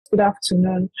Good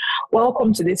afternoon.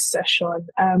 Welcome to this session.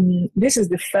 This is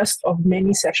the first of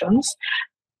many sessions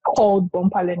called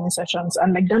Bumper Learning Sessions.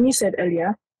 And like Dami said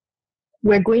earlier,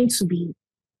 we're going to be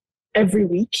every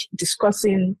week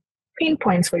discussing pain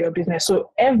points for your business.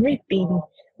 So everything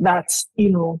that,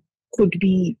 could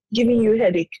be giving you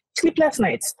headache, sleepless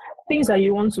nights, things that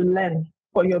you want to learn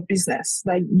for your business,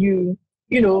 like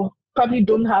probably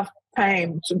don't have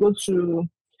time to go to,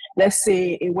 let's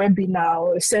say, a webinar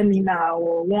or a seminar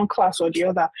or one class or the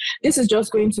other. This is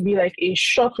just going to be like a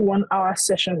short 1 hour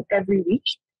session every week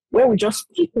where we just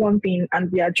pick one thing and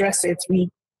we address it.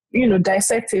 We,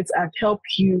 dissect it and help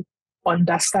you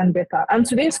understand better. And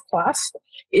today's class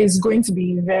is going to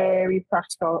be very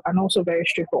practical and also very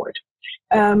straightforward.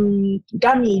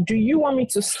 Dami, do you want me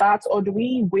to start or do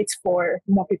we wait for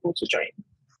more people to join?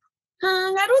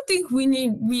 I don't think we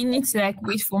need to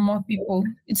wait for more people.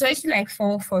 It's actually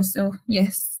 4:04, so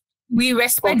yes. We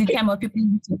respect the time of people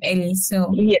too early.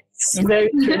 So yes, very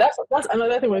true. That's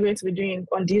another thing we're going to be doing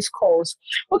on these calls.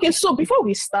 Okay, so before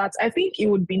we start, I think it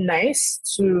would be nice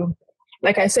to,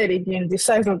 like I said again, the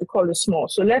size of the call is small.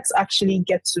 So let's actually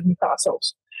get to meet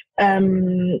ourselves.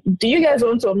 Do you guys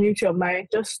want to unmute your mic?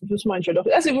 Just do small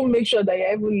introduction. Let's even make sure that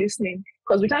you're even listening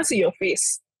because we can't see your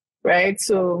face, right?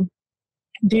 So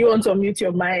do you want to unmute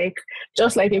your mic?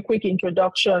 Just like a quick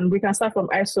introduction. We can start from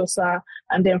iSosa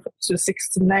and then to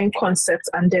 69 concepts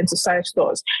and then to side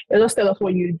stores. Just tell us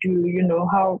what you do,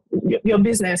 how your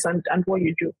business and what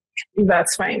you do, if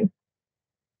that's fine.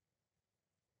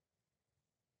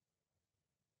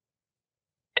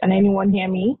 Can anyone hear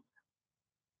me?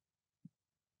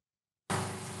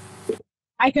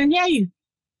 I can hear you.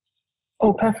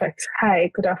 Oh, perfect.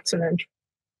 Hi, good afternoon.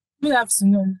 Good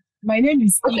afternoon. My name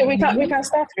is Okay, we can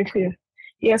start with you.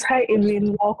 Yes, hi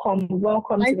Evelyn, welcome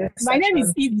to this My name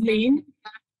is session.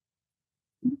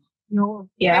 Evelyn.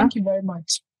 Yeah. Thank you very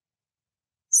much.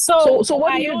 So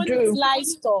what do you do?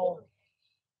 Slice store.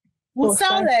 We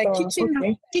sell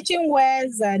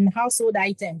kitchenwares and household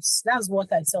items. That's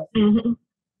what I sell. Mm-hmm.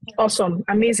 Awesome,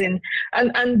 amazing.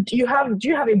 And do you have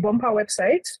a bumper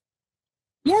website?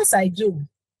 Yes, I do.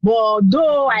 But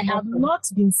though I have not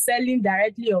been selling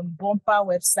directly on bumper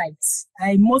websites,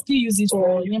 I mostly use it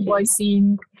for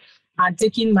invoicing and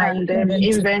taking my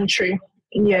inventory.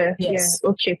 Yeah, yes. Yeah.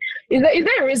 Okay. Is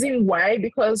there a reason why?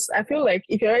 Because I feel like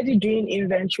if you're already doing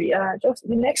inventory, just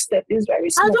the next step is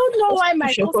very small. I don't know why my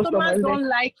customers don't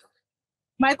like.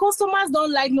 My customers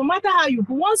don't like, no matter how you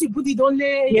put, once you put it on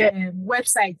the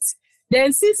website,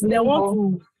 then since they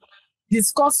want to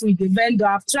discuss with the vendor,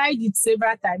 I've tried it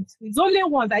several times. It's only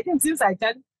once, I think, since I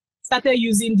started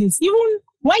using this. Even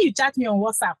when you chat me on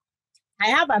WhatsApp, I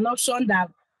have an option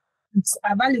that it's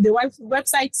valid. The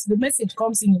website, the message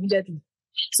comes in immediately.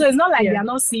 So it's not like they are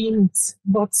not seeing it,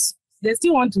 but they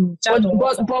still want to chat on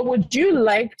WhatsApp. But would you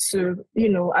like to,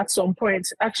 at some point,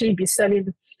 actually be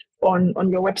selling on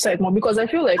your website more? Because I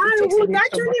feel like it takes away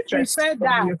so much stress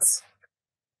from you.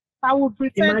 I would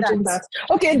prefer Imagine that.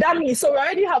 Okay, Dami, so we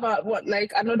already have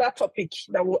another topic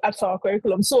that we'll add to our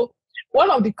curriculum. So one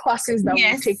of the classes that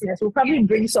we'll take next, we'll probably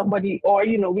bring somebody or,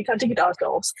 we can take it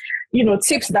ourselves,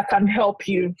 tips that can help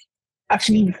you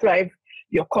actually drive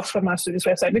your customers to this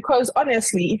website. Because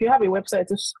honestly, if you have a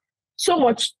website, it's so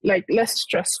much less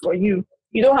stress for you.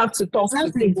 You don't have to talk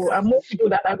to people. And most people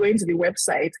that are going to the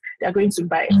website, they're going to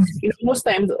buy. Most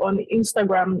times on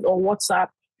Instagram or WhatsApp,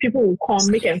 people will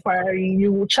come, make inquiry,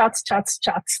 you will chat.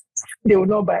 They will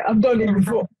not buy. I've done it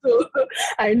before. So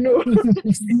I know.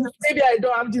 Maybe I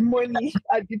don't have the money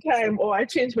at the time or I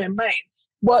change my mind.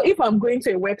 But if I'm going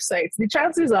to a website, the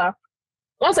chances are,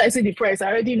 once I see the price,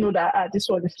 I already know that this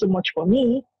one is too much for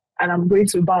me and I'm going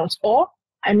to bounce or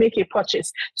I make a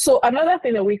purchase. So another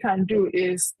thing that we can do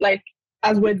is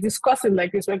as we're discussing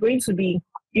like this, we're going to be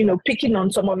picking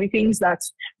on some of the things that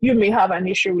you may have an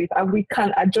issue with, and we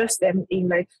can address them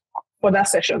in further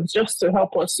sessions just to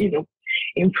help us,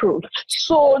 improve.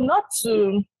 So not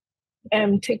to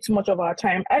take too much of our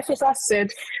time, iSosa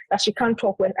said that she can't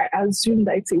talk when I assume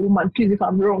that it's a woman. Please, if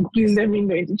I'm wrong, please let me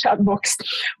know in the chat box.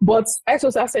 But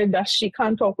iSosa said that she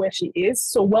can't talk where she is.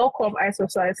 So welcome,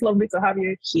 iSosa. It's lovely to have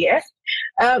you here.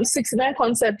 69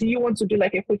 Concept, do you want to do a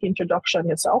quick introduction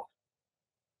yourself?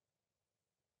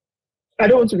 I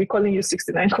don't want to be calling you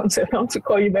 69 Concept. I want to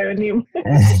call you by your name.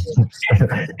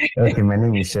 Okay, my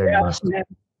name is Shegun.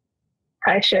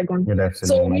 Hi, Shegun. Good afternoon.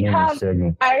 So we have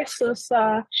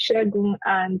iSosa, Shegun,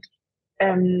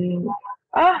 and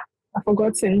I've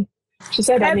forgotten. She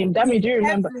said her name. Dami, do you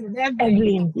remember?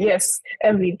 Evelyn. Yes,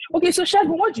 Evelyn. Okay, so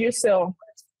Shegun, what do you sell?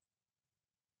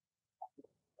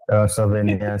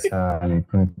 Souvenirs and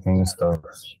printing stuff.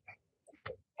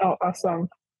 Oh, awesome.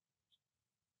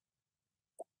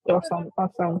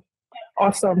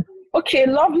 Awesome. Okay,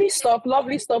 lovely stuff.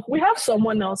 We have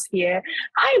someone else here.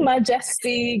 Hi,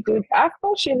 Majesty. Good. I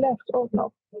thought she left. Oh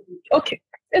no. Okay,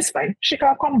 it's fine. She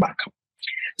can come back.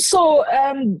 So,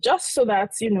 just so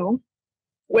that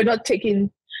we're not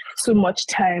taking too much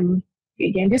time.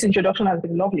 Again, this introduction has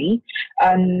been lovely,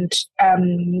 and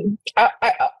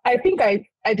I think I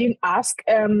didn't ask.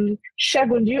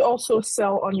 Shegun, do you also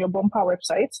sell on your bumper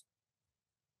website?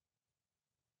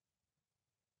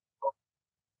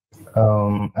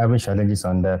 Having challenges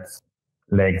on that,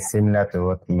 like similar to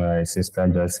what my sister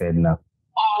just said now.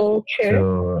 Okay.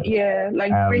 So yeah,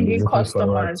 like bringing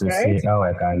customers, to right? see how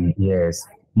I can. Yes,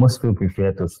 most people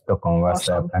prefer to talk on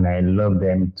WhatsApp, and I love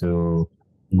them to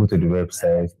go to the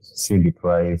website, see the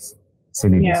price, see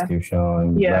the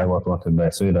description, buy what want to buy,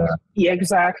 so that. Yeah,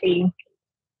 exactly.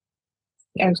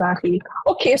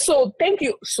 Okay, so thank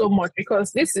you so much,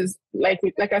 because this is like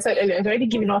I said earlier, it's already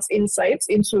giving us insights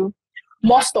into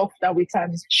more stuff that we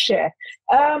can share.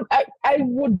 I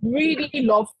would really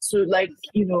love to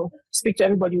speak to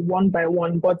everybody one by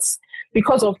one, but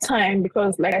because of time,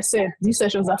 because like I said, these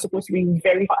sessions are supposed to be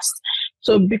very fast.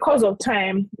 So because of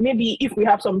time, maybe if we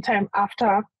have some time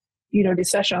after the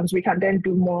sessions, we can then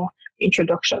do more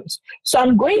introductions. So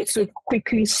I'm going to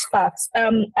quickly start.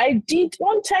 I did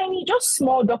one tiny, just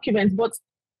small document, but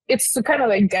it's to kind of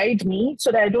like guide me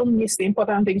so that I don't miss the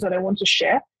important things that I want to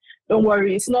share. Don't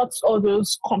worry, it's not all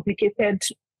those complicated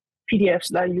PDFs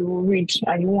that you read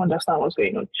and you won't understand what's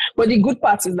going on. But the good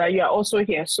part is that you are also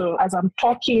here. So as I'm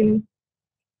talking,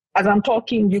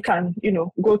 you can,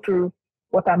 go through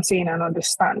what I'm saying and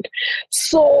understand.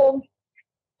 So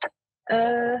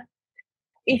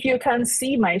if you can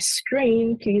see my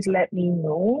screen, please let me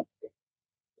know.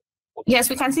 Yes,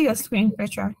 we can see your screen,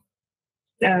 Petra.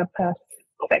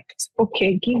 Perfect.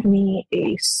 Okay, give me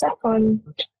a second.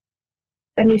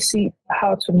 Let me see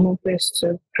how to move this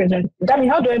to present. Dami,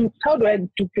 how do I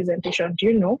do presentation? Do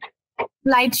you know?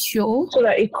 Slideshow. So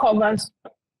that it covers.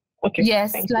 Okay.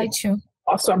 Yes, slideshow.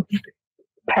 Awesome.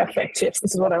 Perfect. Yes,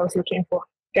 this is what I was looking for.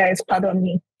 Guys, pardon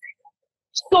me.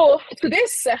 So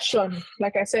today's session,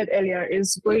 like I said earlier,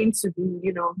 is going to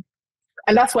be,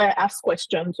 and that's why I asked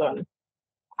questions on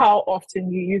how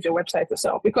often you use your website to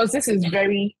sell, because this is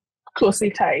very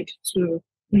closely tied to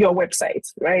your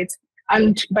website, right?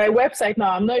 And by website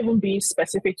now, I'm not even being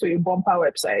specific to a bumper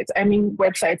website. I mean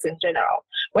websites in general.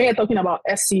 When you're talking about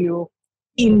SEO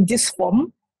in this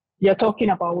form, you're talking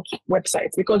about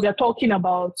websites, because you're talking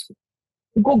about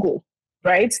Google,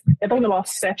 right? You're talking about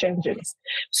search engines.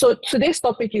 So today's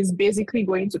topic is basically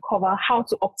going to cover how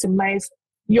to optimize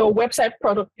your website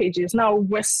product pages. Now,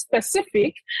 we're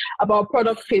specific about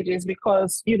product pages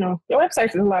because, your website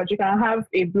is large. You can have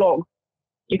a blog.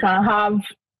 You can have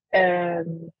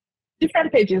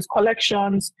different pages,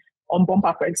 collections on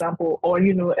Bumper, for example, or,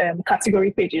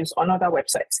 category pages on other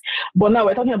websites. But now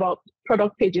we're talking about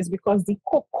product pages because the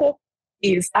cocoa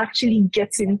is actually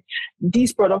getting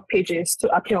these product pages to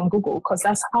appear on Google, because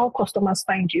that's how customers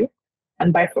find you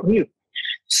and buy from you.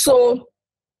 So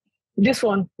this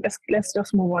one, let's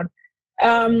just move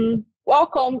on.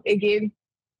 Welcome again.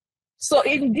 So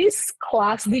in this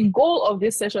class, the goal of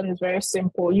this session is very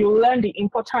simple. You'll learn the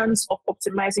importance of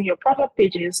optimizing your product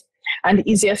pages and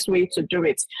the easiest way to do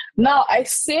it. Now, I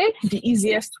say the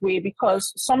easiest way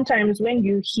because sometimes when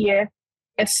you hear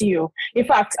SEO, in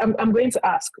fact, I'm going to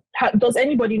ask, does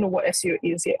anybody know what SEO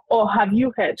is here? Or have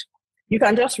you heard? You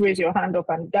can just raise your hand up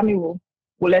and Dami will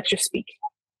let you speak.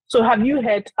 So have you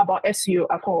heard about SEO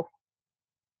at all?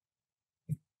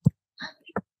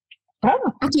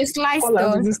 Okay, slice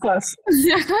this class.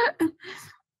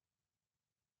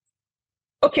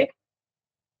 Okay.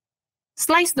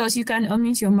 Slice does, you can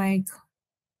unmute your mic.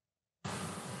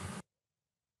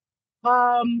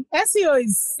 SEO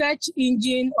is search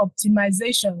engine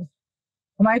optimization.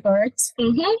 Am I correct?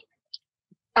 Mm-hmm.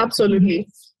 Absolutely.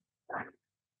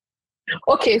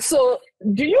 Okay, so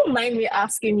do you mind me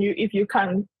asking you if you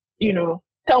can,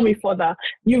 tell me further?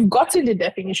 You've gotten the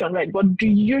definition, right? But do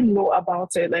you know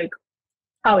about it, like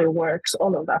how it works,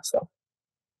 all of that stuff?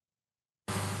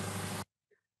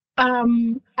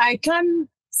 I can't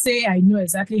say I know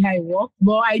exactly how it works,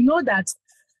 but I know that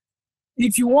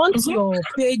if you want your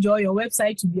page or your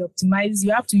website to be optimized,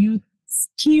 you have to use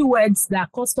keywords that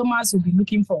customers will be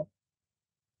looking for.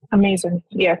 Amazing.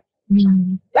 Yeah.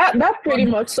 Mm-hmm. That pretty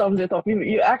much sums it up.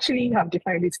 You actually have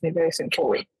defined it in a very simple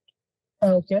way.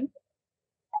 Okay.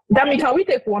 Dami, can we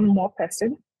take one more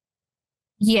person?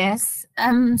 Yes.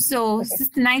 So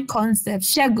 69 concept.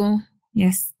 Shegun.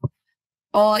 Yes.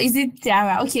 Or is it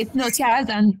Tiara? Okay, no, Tiara's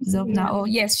hands up now. Oh,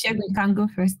 yes, Shegun, you can go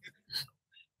first.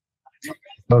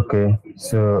 Okay,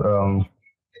 so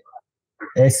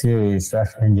SEO is search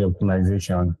engine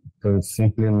optimization. So it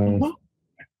simply means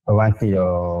ranking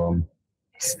your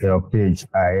page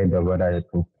ahead of other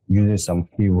people using some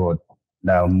keyword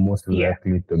that are most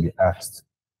likely to be asked.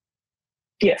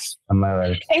 Yes. Am I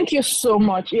right? Thank you so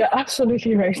much. You're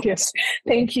absolutely right. Yes.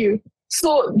 Thank you.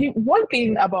 So the one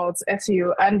thing about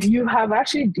SEO, and you have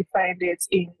actually defined it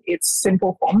in its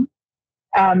simple form,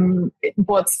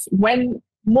 but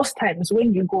most times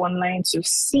when you go online to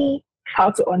see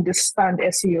how to understand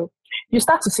SEO, you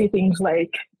start to see things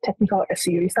like technical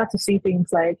SEO. You start to see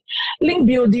things like link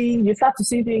building. You start to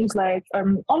see things like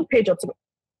on-page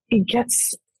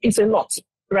optimization. It's a lot,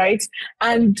 right?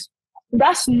 And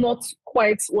that's not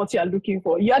quite what you're looking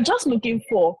for. You're just looking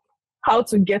for how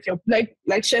to get your, like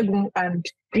Shegun and,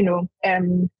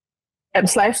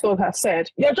 Slice Stores has said,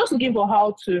 you're just looking for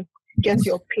how to get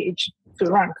your page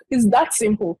to rank. It's that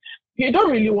simple. You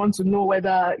don't really want to know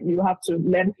whether you have to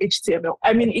learn HTML.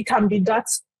 I mean, it can be that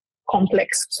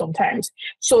complex sometimes.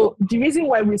 So the reason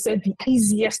why we said the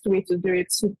easiest way to do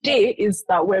it today is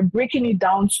that we're breaking it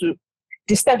down to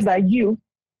the steps that you,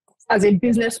 as a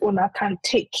business owner, can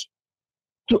take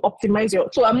to optimize your.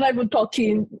 So I'm not even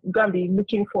talking, gonna be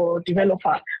looking for a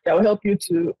developer that will help you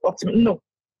to optimize. No,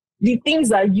 the things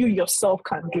that you yourself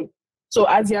can do. So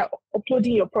as you're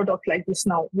uploading your product like this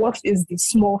now, what is the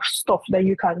small stuff that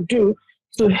you can do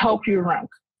to help you rank?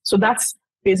 So that's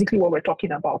basically what we're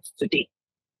talking about today.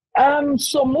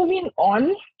 So moving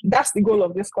on, that's the goal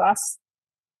of this class.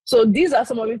 So these are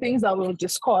some of the things that we'll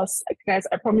discuss. Guys,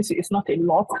 I promise you it's not a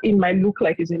lot. It might look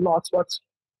like it's a lot, but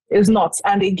it's not.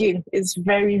 And again, it's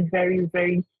very, very,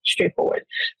 very straightforward.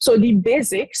 So the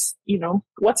basics,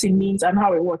 what it means and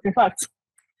how it works. In fact,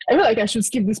 I feel like I should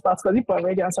skip this part because people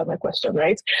already answered my question,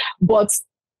 right? But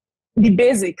the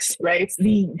basics, right?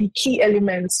 The key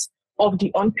elements of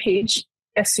the on-page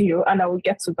SEO, and I will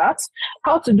get to that.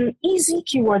 How to do easy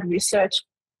keyword research.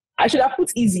 I should have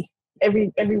put easy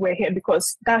everywhere here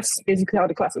because that's basically how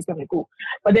the class is going to go.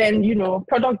 But then,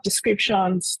 product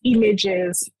descriptions,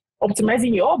 images,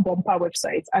 optimizing your bumper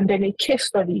website, and then a case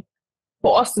study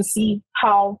for us to see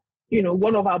how,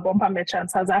 one of our bumper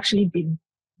merchants has actually been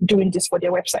doing this for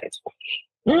their website.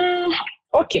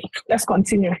 Okay, let's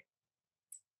continue.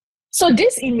 So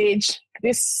this image,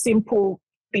 this simple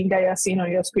thing that you're seeing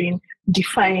on your screen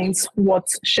defines what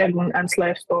Shegun and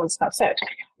Slice Stores have said.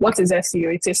 What is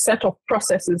SEO? It's a set of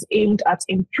processes aimed at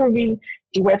improving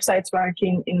the website's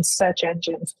ranking in search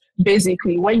engines.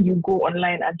 Basically, when you go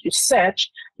online and you search,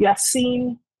 you are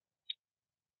seeing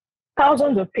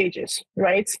thousands of pages,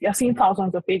 right? You're seeing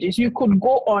thousands of pages. You could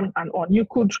go on and on. You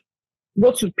could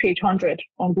go to page 100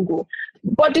 on Google.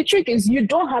 But the trick is you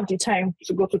don't have the time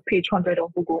to go to page 100 on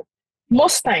Google.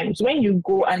 Most times when you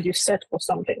go and you search for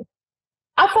something,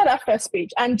 after that first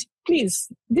page, and please,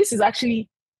 this is actually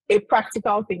a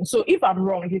practical thing. So if I'm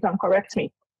wrong, you can correct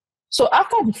me. So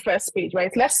after the first page,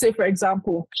 right, let's say, for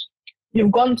example,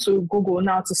 you've gone to Google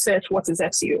now to search what is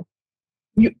SEO.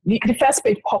 The first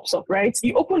page pops up, right?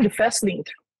 You open the first link.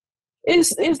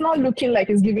 It's not looking like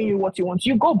it's giving you what you want.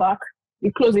 You go back,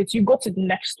 you close it, you go to the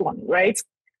next one, right?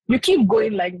 You keep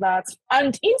going like that.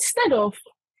 And instead of,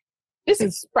 this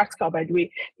is practical, by the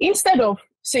way, instead of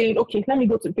saying, okay, let me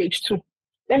go to page 2,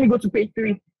 let me go to page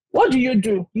 3, what do?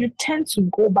 You tend to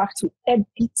go back to edit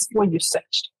what you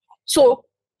searched. So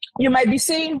you might be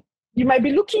saying, you might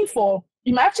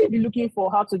actually be looking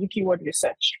for how to do keyword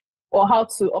research or how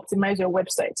to optimize your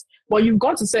website, but you've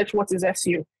gone to search what is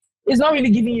SEO. It's not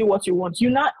really giving you what you want. You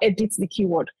now edit the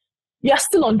keyword. You're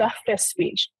still on that first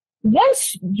page.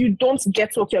 Once you don't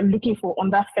get what you're looking for on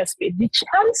that first page, the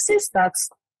chances that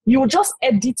you just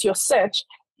edit your search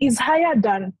is higher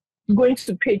than going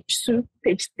to page 2,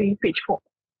 page 3, page 4.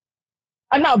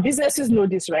 And now businesses know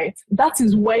this, right? That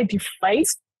is why the fight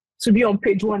to be on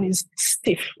page 1 is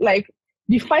stiff. Like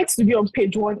the fight to be on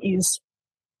page 1 is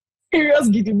serious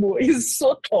gidigbo. It's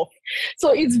so tough.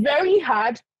 So it's very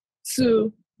hard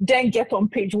to then get on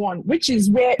page 1, which is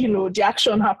where, the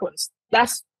action happens.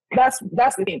 That's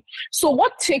the thing. So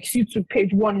what takes you to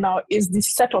page 1 now is the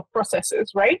set of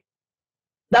processes, right?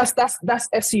 That's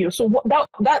SEO. So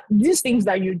that these things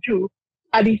that you do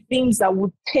are the things that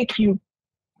would take you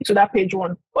to that page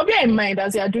 1. But bear in mind,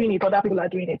 as you are doing it, other people are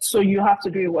doing it. So you have to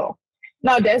do it well.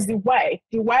 Now there's the why.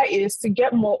 The why is to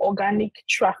get more organic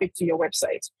traffic to your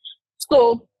website.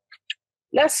 So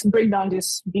let's break down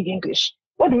this big English.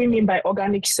 What do we mean by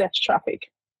organic search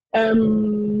traffic?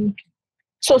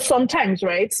 So sometimes,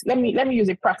 right? Let me use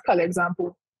a practical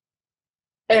example.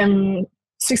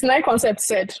 69 Concept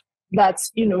said that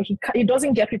he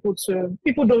doesn't get people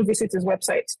don't visit his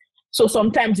website. So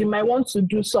sometimes you might want to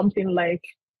do something like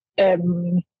a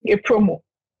promo,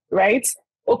 right?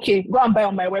 Okay, go and buy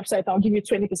on my website. I'll give you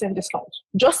 20% discount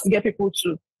just to get people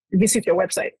to visit your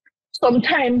website.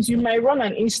 Sometimes you might run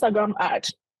an Instagram ad.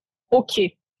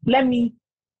 Okay, let me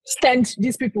send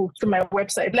these people to my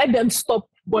website. Let them stop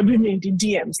bothering me in the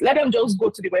DMs. Let them just go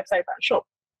to the website and shop.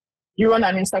 You run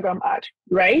an Instagram ad,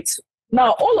 right?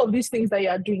 Now, all of these things that you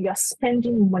are doing, you're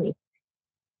spending money,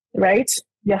 right?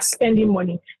 You're spending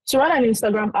money. To run an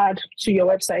Instagram ad to your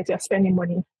website, you're spending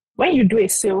money. When you do a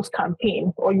sales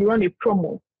campaign or you run a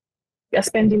promo, you're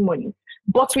spending money.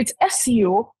 But with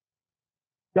SEO,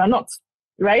 you're not,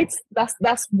 right?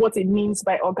 That's what it means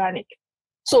by organic.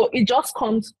 So it just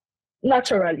comes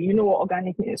naturally. You know what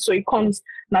organic means. So it comes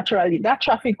naturally. That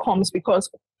traffic comes because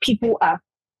people are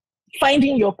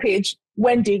finding your page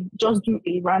when they just do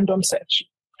a random search.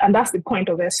 And that's the point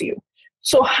of SEO.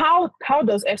 So how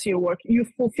does SEO work? You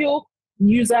fulfill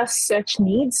user search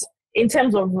needs in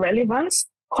terms of relevance,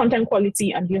 content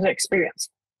quality, and user experience.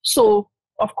 So,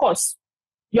 of course,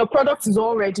 your product is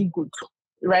already good,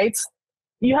 right?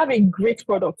 You have a great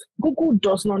product. Google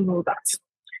does not know that.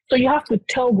 So you have to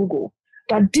tell Google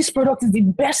that this product is the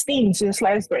best thing since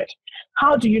sliced bread.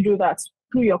 How do you do that?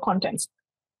 Through your content,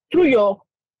 through your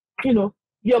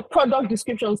product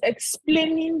descriptions,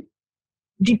 explaining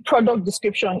the product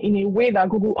description in a way that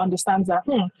Google understands that,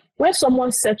 when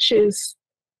someone searches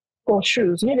for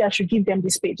shoes, maybe I should give them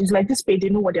this page. It's like this page, they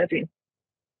know what they're doing.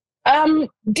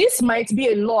 This might be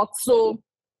a lot, so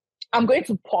I'm going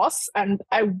to pause, and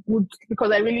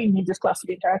because I really need this class to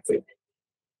be interactive.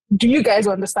 Do you guys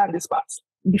understand this part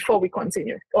before we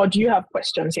continue? Or do you have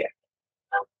questions here?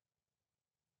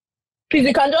 Please,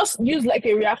 you can just use like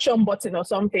a reaction button or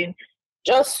something.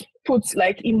 Just put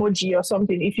like emoji or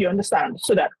something if you understand,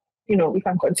 so that, we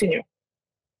can continue.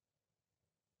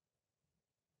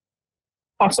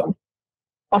 Awesome.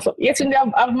 Yes,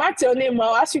 I've marked your name.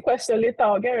 I'll ask you a question later.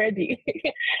 I'll get ready.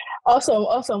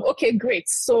 Awesome. Okay, great.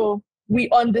 So we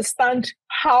understand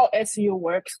how SEO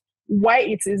works, why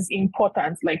it is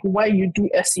important, like why you do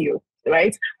SEO,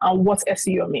 right? And what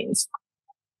SEO means.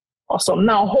 Awesome.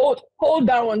 Now hold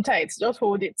that one tight. Just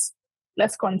hold it.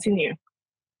 Let's continue.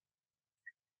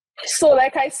 So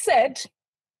like I said,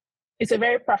 it's a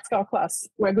very practical class.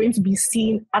 We're going to be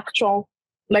seeing actual,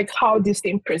 like how this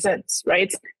thing presents,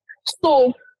 right?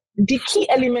 So the key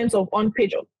elements of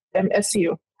on-page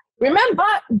SEO. Remember,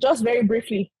 just very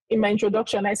briefly in my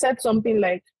introduction, I said something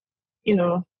like,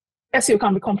 SEO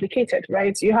can be complicated,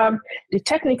 right? You have the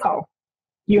technical,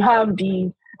 you have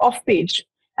the off-page,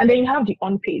 and then you have the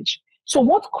on-page. So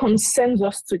what concerns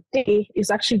us today is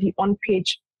actually the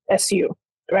on-page SEO,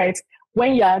 right?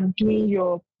 When you are doing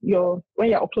when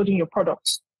you're uploading your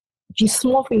products, the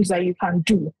small things that you can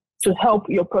do to help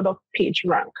your product page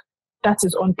rank, that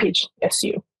is on-page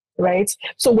SEO, right?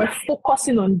 So we're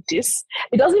focusing on this.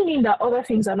 It doesn't mean that other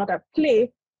things are not at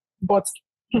play, but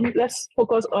let's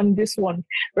focus on this one,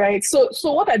 right? So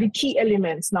what are the key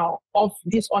elements now of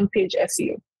this on-page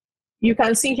SEO? You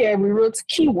can see here we wrote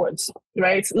keywords,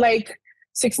 right? Like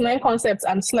 69 Concepts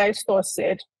and Slide Store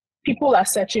said, people are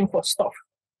searching for stuff,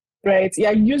 right?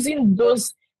 You're using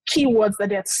those keywords that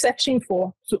they're searching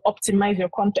for to optimize your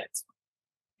content.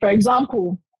 For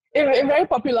example, a very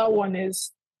popular one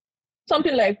is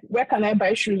something like, where can I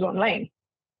buy shoes online?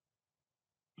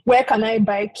 Where can I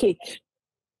buy cake?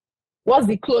 What's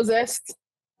the closest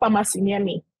pharmacy near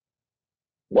me?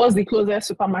 What's the closest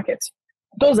supermarket?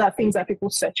 Those are things that people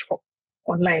search for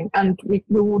online, and we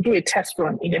will do a test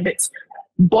run in a bit.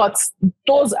 But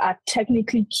those are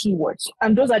technically keywords,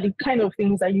 and those are the kind of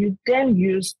things that you then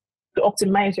use to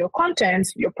optimize your content,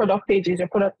 your product pages, your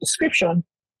product description,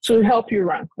 to help you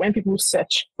rank when people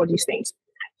search for these things.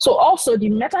 So also the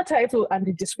meta title and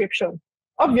the description,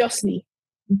 obviously,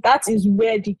 that is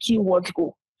where the keywords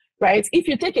go, right? If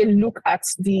you take a look at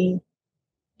the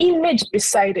image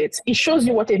beside it, it shows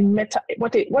you what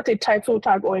a title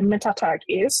tag or a meta tag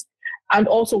is, and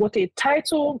also what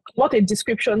a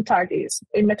description tag is,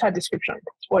 a meta description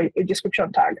or a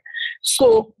description tag.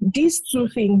 So these two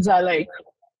things are like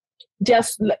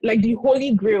just like the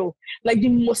holy grail, like the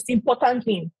most important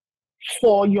thing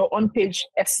for your on-page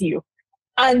SEO.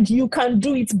 And you can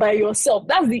do it by yourself.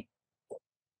 That's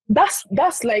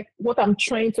like what I'm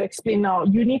trying to explain now.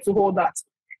 You need to hold that.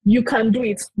 You can do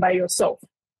it by yourself.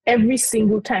 Every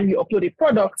single time you upload a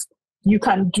product, you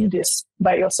can do this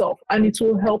by yourself, and it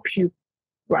will help you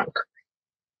rank.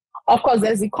 Of course,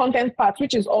 there's the content part,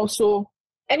 which is also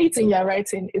anything you're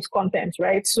writing is content,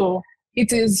 right? So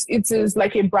it is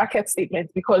like a bracket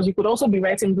statement, because you could also be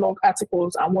writing blog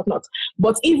articles and whatnot.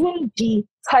 But even the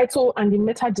title and the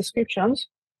meta descriptions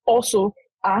also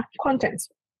are content.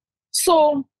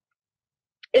 So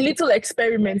a little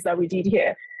experiment that we did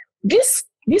here. this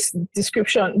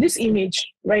description, this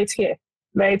image right here,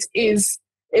 right, is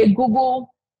a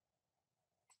Google.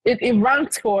 It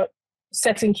ranked for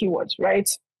certain keywords, right,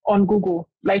 on Google.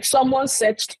 Like someone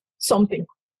searched something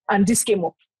and this came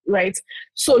up, right?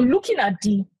 So looking at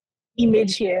the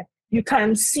image here, you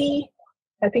can see,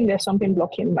 I think there's something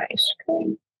blocking my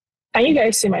screen. Can you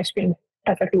guys see my screen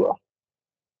perfectly well?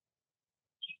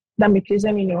 Please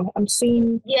let me know. I'm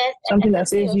seeing something that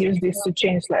says use this to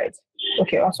change slides.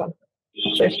 Okay, awesome.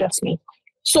 So it's just me.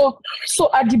 So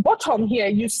at the bottom here,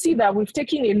 you see that we've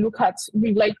taken a look at,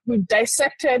 we've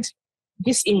dissected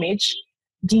this image,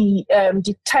 the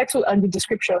title and the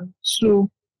description to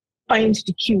find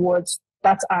the keywords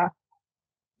that are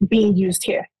being used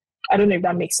here. I don't know if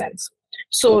that makes sense.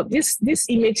 So this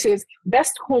image says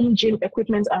best home gym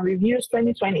equipment and reviews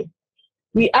 2020.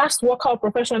 We asked workout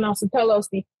professionals to tell us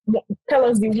the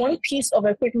one piece of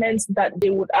equipment that they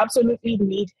would absolutely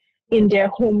need in their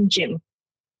home gym.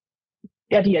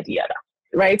 Yada, yada, yada,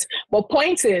 right? But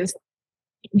point is,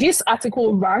 this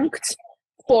article ranked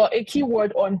for a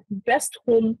keyword on best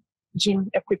home gym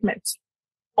equipment,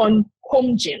 on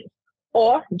home gym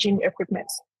or gym equipment.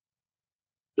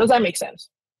 Does that make sense?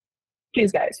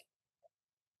 Please, guys.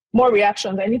 More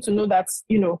reactions. I need to know that,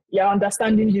 you're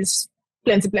understanding this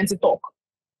plenty talk.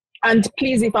 And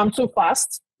please, if I'm too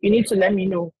fast, you need to let me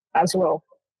know as well.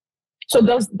 So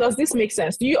does this make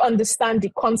sense? Do you understand the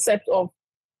concept of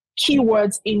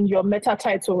keywords in your meta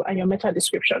title and your meta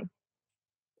description?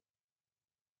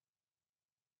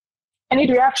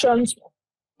 Any reactions?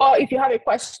 Or if you have a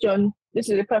question, this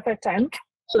is the perfect time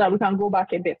so that we can go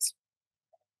back a bit.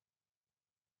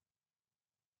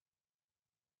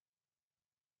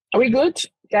 Are we good,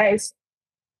 guys?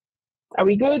 Are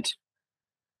we good?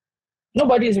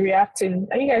 Nobody's reacting.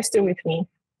 Are you guys still with me?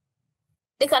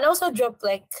 They can also drop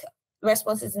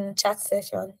responses in the chat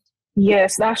session.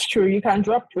 Yes, that's true. You can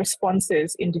drop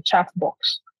responses in the chat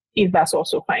box if that's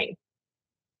also fine.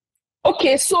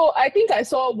 Okay, so I think I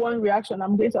saw one reaction.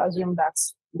 I'm going to assume that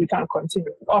we can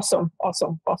continue. Awesome.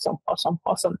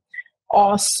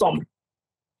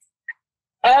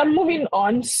 Moving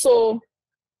on. So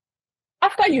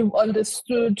after you've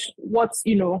understood what's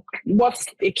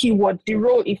a keyword, the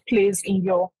role it plays in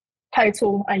your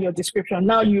title and your description,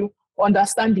 now you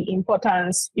understand the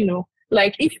importance,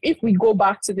 like if we go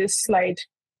back to this slide,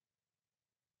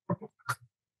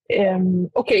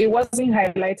 okay, it wasn't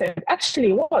highlighted.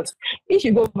 Actually, it was. If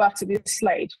you go back to this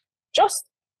slide, just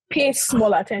pay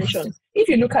small attention. If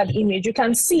you look at the image, you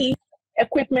can see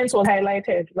equipment was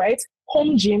highlighted, right?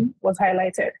 Home gym was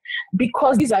highlighted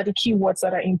because these are the keywords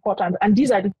that are important, and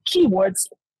these are the keywords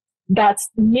that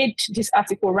made this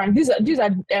article rank. These are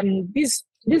the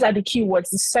keywords,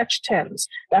 the search terms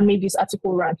that made this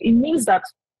article rank. It means that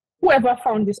whoever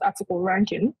found this article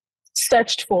ranking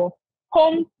searched for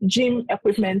home gym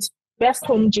equipment, best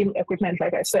home gym equipment,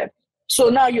 like I said. So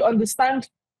now you understand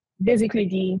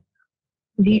basically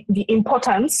the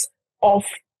importance of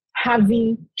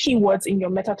having keywords in your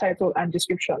meta title and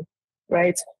description,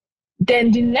 right?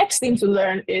 Then the next thing to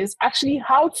learn is actually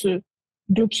how to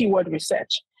do keyword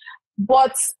research,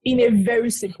 but in a very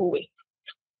simple way.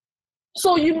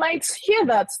 So you might hear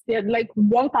that there are like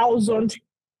 1,000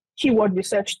 keyword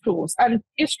research tools, and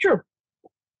it's true.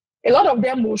 A lot of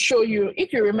them will show you,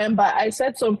 if you remember, I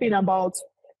said something about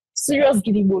serious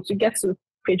gidigbo to get to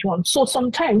page 1. So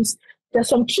sometimes there's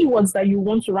some keywords that you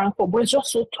want to rank for, but it's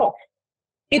just so tough.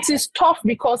 It is tough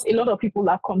because a lot of people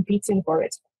are competing for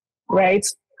it, right?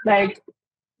 Like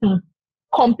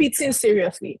competing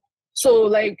seriously. So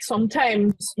like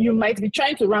sometimes you might be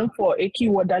trying to rank for a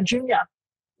keyword that Jumia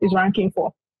is ranking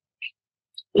for.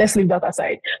 Let's leave that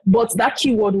aside. But that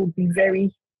keyword would be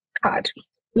very hard,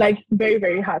 like very,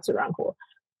 very hard to rank for.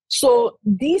 So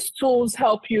these tools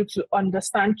help you to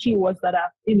understand keywords that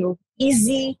are,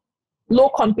 easy, low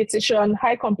competition,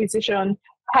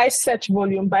 high search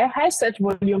volume. By high search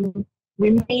volume,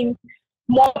 we mean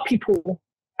more people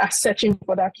are searching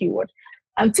for that keyword.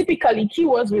 And typically,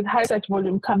 keywords with high search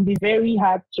volume can be very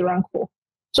hard to rank for.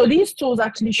 So these tools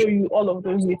actually show you all of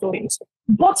those little things.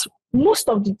 But most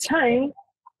of the time,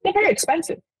 they're very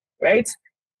expensive, right?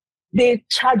 They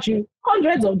charge you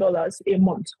hundreds of dollars a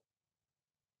month.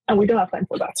 And we don't have time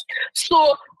for that.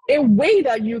 So a way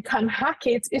that you can hack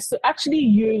it is to actually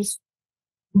use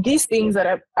these things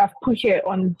that I've put here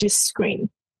on this screen.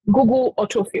 Google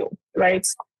autofill, right?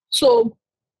 So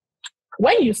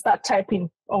when you start typing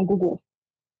on Google,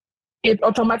 it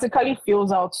automatically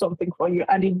fills out something for you,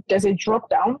 and there's a drop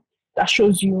down that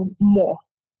shows you more.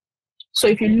 So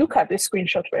if you look at this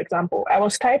screenshot, for example, I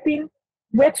was typing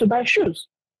where to buy shoes,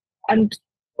 and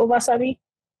Ovasabi,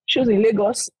 shoes in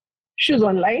Lagos, shoes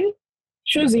online,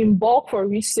 shoes in bulk for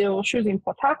resale, shoes in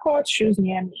Port Harcourt, shoes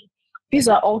near me. These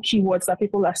are all keywords that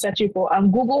people are searching for,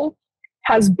 and Google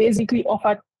has basically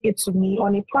offered it to me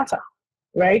on a platter,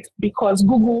 right? Because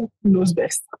Google knows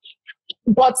best.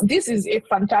 But this is a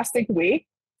fantastic way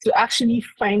to actually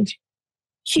find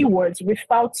keywords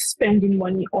without spending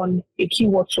money on a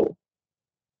keyword tool.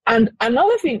 And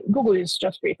another thing, Google is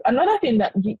just great. Another thing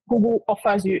that Google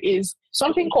offers you is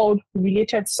something called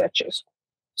related searches.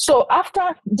 So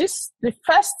after this, the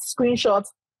first screenshot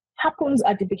happens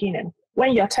at the beginning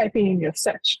when you're typing in your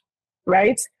search,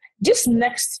 right? This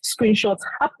next screenshot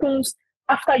happens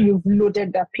after you've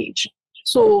loaded that page.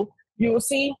 So you will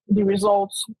see the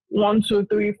results 1, 2,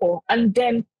 3, 4. And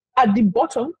then at the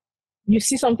bottom, you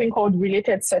see something called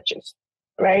related searches,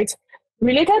 right?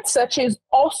 Related searches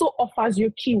also offers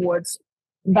you keywords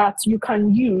that you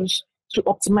can use to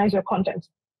optimize your content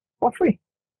for free.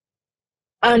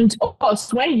 And of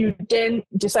course, when you then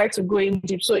decide to go in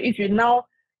deep, so if you now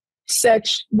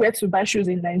search where to buy shoes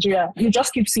in Nigeria, you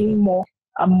just keep seeing more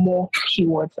and more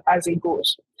keywords as it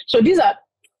goes. So these are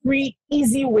 3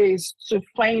 easy ways to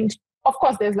find. Of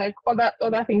course, there's like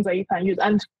other things that you can use.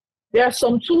 And there are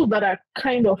some tools that are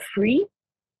kind of free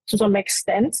to some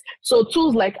extent. So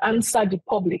tools like Answer the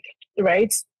Public,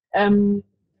 right?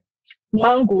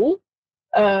 Mango,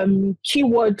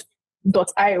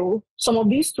 Keyword.io. Some of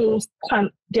these tools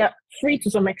they're free to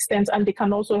some extent, and they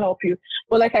can also help you.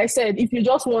 But like I said, if you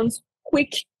just want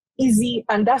quick, easy,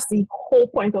 and that's the whole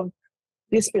point of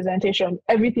this presentation,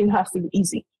 everything has to be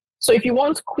easy. So if you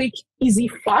want quick, easy,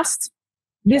 fast,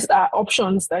 these are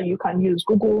options that you can use.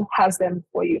 Google has them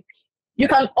for you. You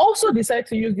can also decide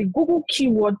to use the Google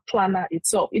Keyword Planner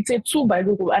itself. It's a tool by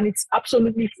Google, and it's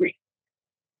absolutely free.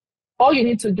 All you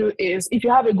need to do is, if you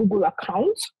have a Google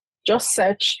account, just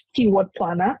search Keyword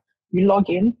Planner, you log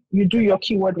in, you do your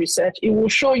keyword research. It will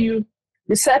show you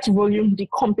the search volume, the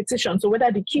competition. So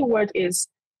whether the keyword is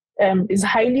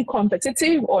highly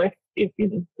competitive or if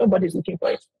nobody's looking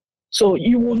for it. So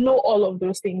you will know all of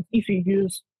those things if you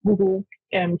use Google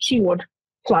Keyword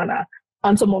Planner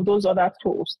and some of those other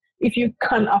tools. If you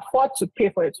can afford to pay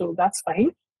for it, so that's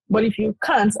fine. But if you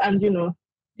can't, and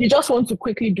you just want to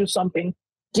quickly do something,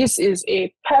 this is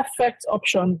a perfect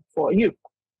option for you.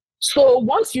 So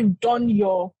once you've done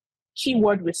your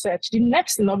keyword research, the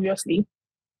next thing obviously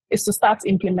is to start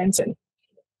implementing.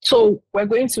 So we're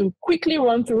going to quickly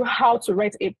run through how to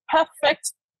write a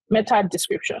perfect meta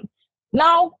description.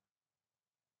 Now,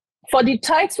 for the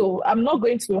title, I'm not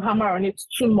going to hammer on it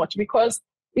too much because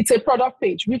it's a product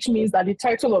page, which means that the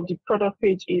title of the product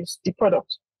page is the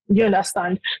product. You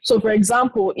understand? So for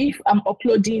example, if I'm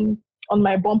uploading on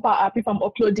my bumper app, if I'm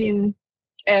uploading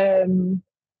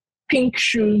pink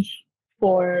shoes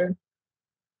for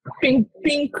pink,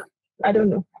 I don't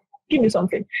know, give me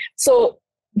something. So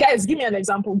guys, give me an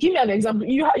example. Give me an example.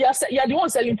 You're the one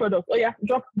selling product. Oh yeah,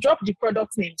 drop the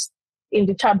product names in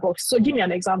the chat box. So give me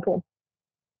an example.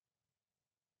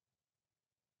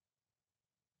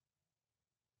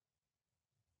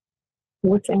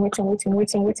 Waiting.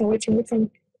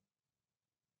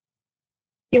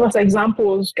 Give us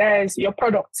examples, guys. Your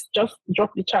products. Just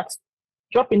drop the chat.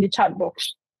 Drop in the chat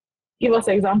box. Give us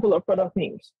example of product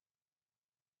names.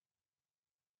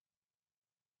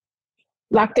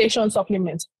 Lactation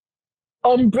supplements.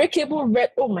 Unbreakable red.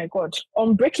 Oh my God.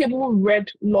 Unbreakable red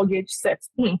luggage set.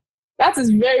 That is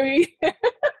very.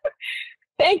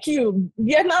 Thank you.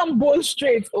 Vietnam bone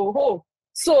straight. Oh.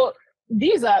 So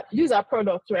these are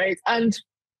products, right? And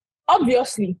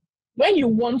obviously, when you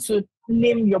want to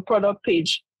name your product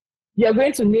page, you're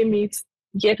going to name it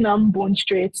Vietnam bone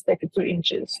straight 32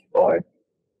 inches, or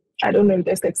I don't know if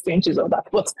there's 32 inches of that,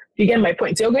 but you get my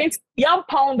point. You're going to Yam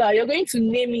Pounder, you're going to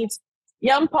name it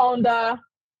Yam Pounder,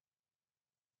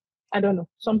 I don't know,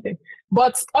 something.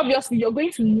 But obviously, you're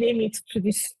going to name it to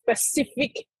the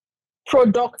specific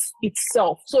product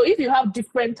itself. So if you have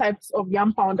different types of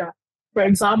Yam Pounder, for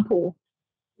example,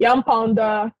 Yam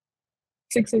Pounder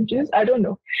 6 inches, I don't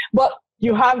know. But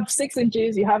you have 6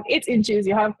 inches, you have 8 inches,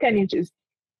 you have 10 inches.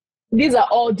 These are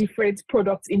all different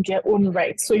products in their own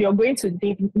right. So you're going to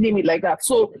name it like that.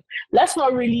 So let's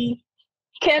not really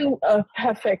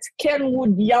perfect.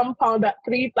 Kenwood Yam Pounder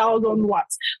 3000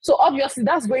 watts. So obviously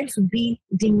that's going to be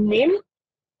the name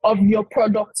of your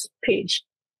product page.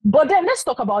 But then let's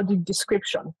talk about the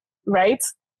description, right?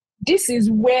 This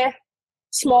is where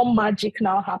small magic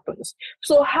now happens.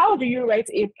 So how do you write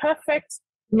a perfect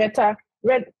meta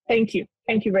red? Thank you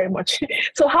very much.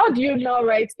 So how do you now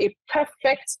write a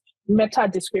perfect meta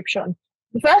description?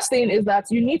 The first thing is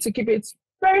that you need to keep it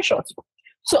very short.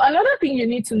 So another thing you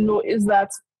need to know is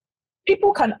that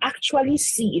people can actually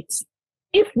see it.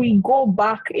 if we go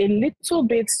back a little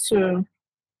bit to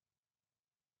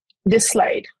this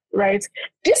slide, right?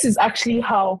 This is actually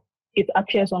how it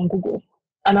appears on Google.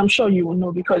 And I'm sure you will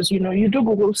know because, you know, you do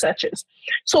Google searches.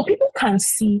 So people can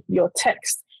see your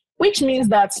text, which means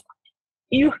that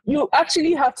you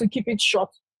actually have to keep it short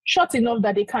enough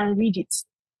that they can read it.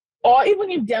 Or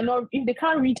even if they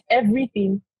can't read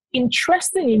everything,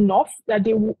 interesting enough that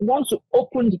they want to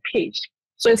open the page.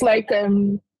 So it's like,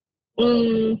 so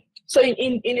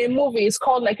in a movie, it's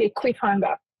called like a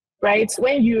cliffhanger, right?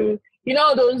 When you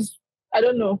know those, I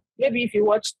don't know, maybe if you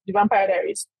watch The Vampire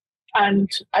Diaries, and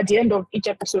at the end of each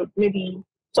episode, maybe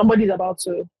somebody's about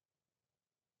to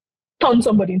turn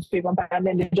somebody into a vampire and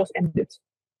then they just end it.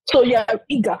 So you're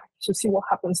eager to see what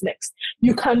happens next.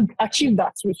 You can achieve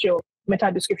that with your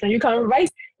meta description. You can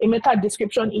write a meta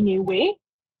description in a way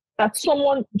that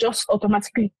someone just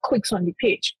automatically clicks on the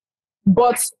page.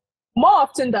 But more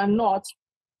often than not,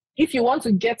 if you want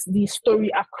to get the story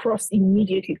across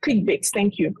immediately, clickbait,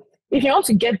 thank you. If you want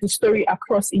to get the story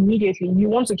across immediately, you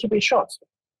want to keep it short.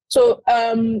 So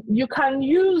you can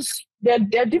use, there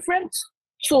are different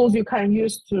tools you can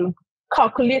use to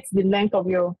calculate the length of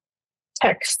your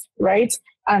text, right?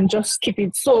 And just keep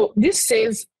it. So this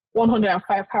says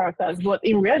 105 characters, but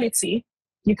in reality,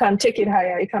 you can take it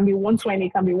higher. It can be 120,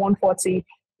 it can be 140.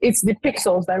 It's the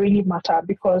pixels that really matter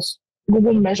because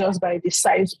Google measures by the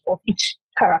size of each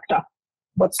character.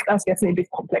 But that's getting a bit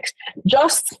complex.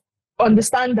 Just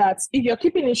understand that if you're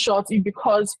keeping it short, it's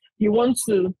because you want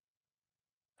to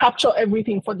capture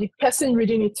everything for the person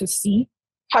reading it to see,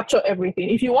 capture everything.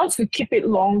 If you want to keep it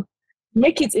long,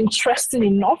 make it interesting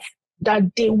enough that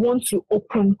they want to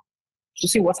open to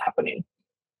see what's happening.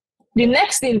 The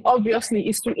next thing, obviously,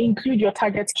 is to include your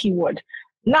target keyword.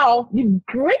 Now, the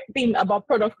great thing about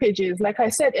product pages, like I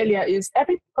said earlier, is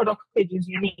every product page is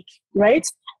unique, right?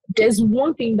 There's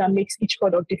one thing that makes each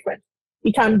product different.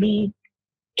 It can be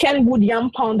Kenwood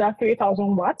Yam Pounder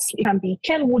 3000 watts. It can be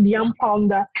Kenwood Yam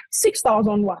Pounder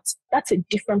 6000 watts. That's a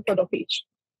different product page,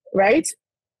 right?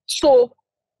 So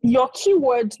your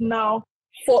keyword now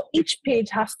for each page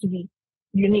has to be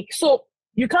unique. So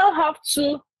you can't have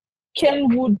two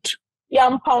Kenwood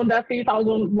Yam Pounder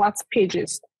 3000 watts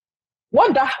pages.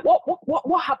 What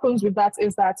happens with that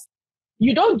is that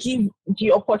you don't give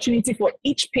the opportunity for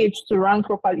each page to rank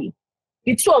properly.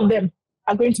 The two of them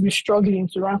are going to be struggling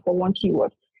to rank for one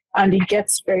keyword, and it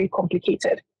gets very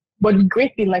complicated. But the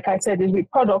great thing, like I said, is with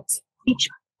products, each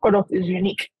product is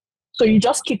unique. So you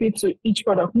just keep it to each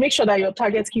product. Make sure that your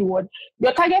target keyword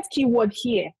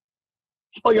here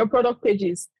for your product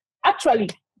pages, actually,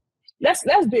 let's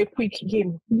do a quick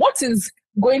game. What is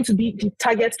going to be the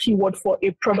target keyword for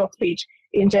a product page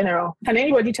in general? Can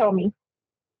anybody tell me?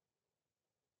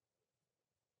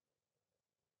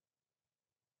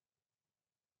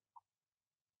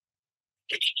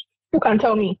 Who can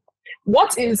tell me?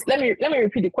 What is, let me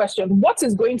repeat the question. What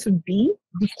is going to be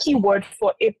the keyword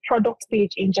for a product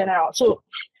page in general? So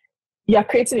you're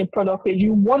creating a product page.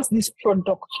 You want this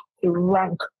product to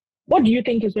rank. What do you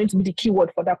think is going to be the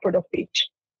keyword for that product page?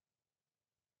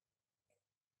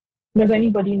 Does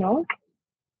anybody know?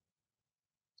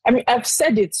 I mean, I've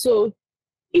said it, so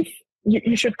if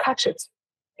you should catch it.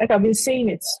 Like I've been saying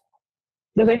it.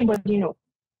 Does anybody know?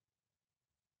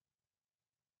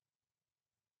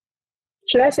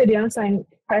 Should I say the answer in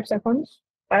 5 seconds?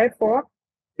 5, 4,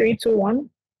 3, 2, 1.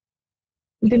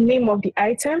 The name of the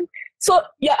item. So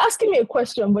you're asking me a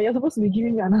question, but you're supposed to be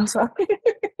giving me an answer.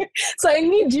 So I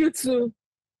need you to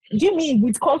give me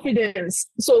with confidence.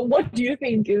 So what do you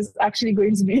think is actually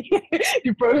going to be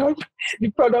the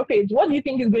product page? What do you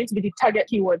think is going to be the target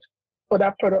keyword for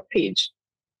that product page?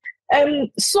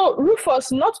 So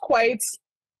Rufus, not quite.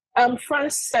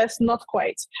 Frances, not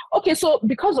quite. Okay, so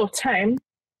because of time,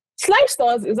 Slice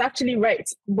Stars is actually right,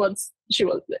 but she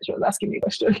was asking me a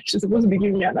question. She's supposed to be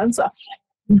giving me an answer.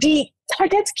 The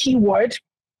target keyword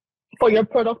for your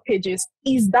product pages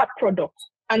is that product.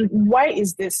 And why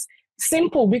is this?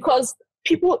 Simple, because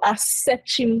people are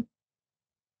searching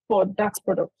for that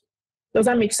product. Does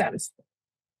that make sense?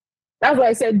 That's why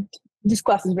I said this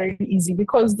class is very easy,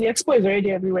 because the expo is already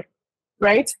everywhere,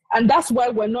 right? And that's why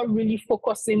we're not really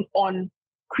focusing on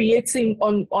creating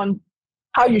on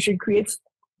how you should create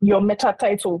your meta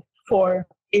title for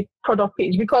a product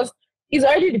page, because it's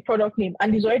already the product name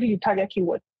and it's already the target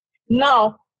keyword.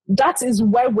 Now, that is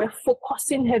why we're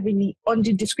focusing heavily on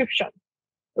the description,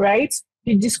 right?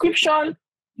 The description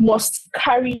must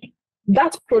carry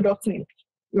that product name,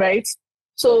 right?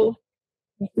 So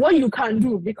what you can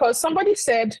do, because somebody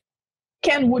said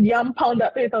Kenwood Yam Pounder,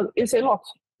 it's a lot,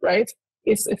 right?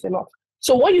 It's a lot.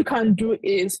 So what you can do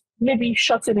is maybe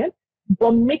shorten it.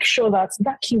 but make sure that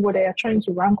that keyword that you're trying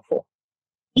to rank for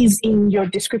is in your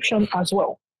description as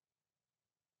well.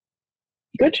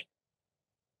 Good.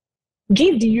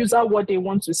 Give the user what they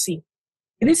want to see.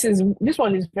 This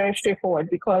one is very straightforward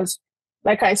because,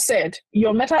 like I said,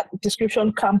 your meta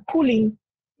description can pull in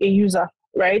a user,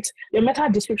 right? Your meta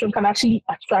description can actually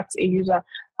attract a user.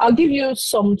 I'll give you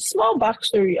some small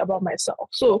backstory about myself.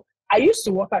 So I used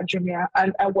to work at Jumia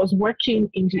and I was working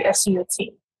in the SEO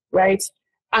team, right?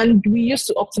 And we used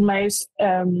to optimize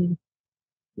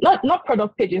not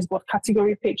product pages, but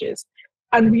category pages.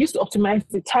 And we used to optimize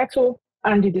the title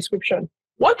and the description.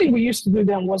 One thing we used to do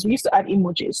then was we used to add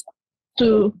emojis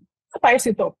to spice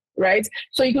it up, right?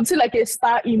 So you could see like a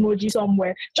star emoji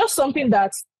somewhere, just something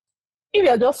that if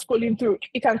you're just scrolling through,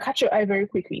 it can catch your eye very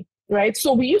quickly, right?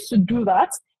 So we used to do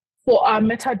that for our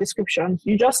meta descriptions.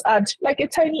 You just add like a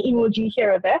tiny emoji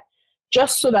here or there,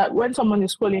 just so that when someone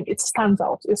is scrolling, it stands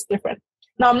out, it's different.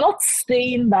 Now, I'm not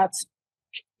saying that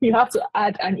you have to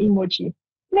add an emoji.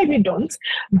 Maybe don't,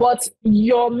 but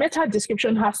your meta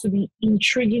description has to be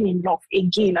intriguing enough.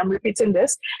 Again, I'm repeating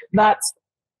this, that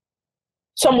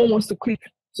someone wants to click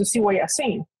to see what you're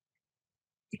saying.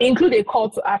 Include a call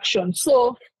to action.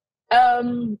 So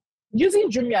using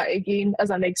Jumia again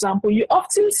as an example, you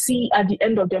often see at the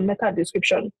end of their meta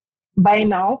description, buy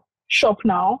now, shop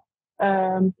now.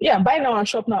 Buy now and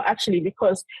shop now actually,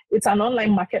 because it's an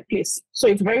online marketplace. So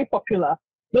it's very popular.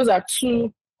 Those are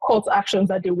two call to actions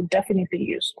that they would definitely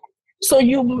use. So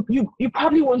you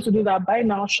probably want to do that, buy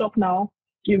now, shop now.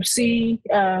 You see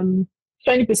 20%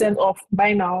 off,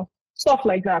 buy now, stuff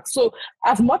like that. So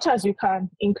as much as you can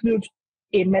include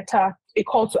a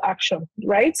call to action,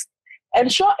 right?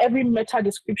 Ensure every meta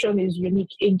description is unique.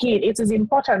 Again, it is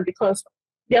important because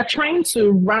they are trying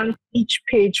to rank each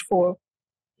page for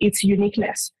its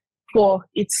uniqueness, for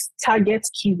its target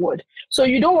keyword. So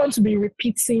you don't want to be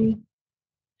repeating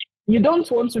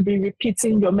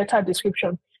your meta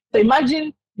description. So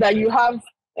imagine that you have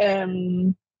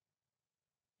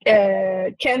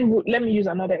Kenwood, let me use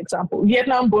another example.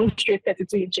 Vietnam bone straight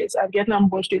 32 inches and Vietnam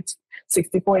bone straight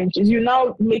 64 inches. You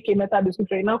now make a meta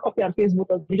description, you now copy and paste both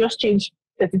of them. You just change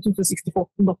 32 to 64.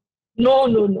 No.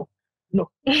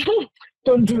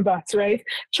 Don't do that, right?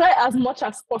 Try as much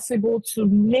as possible to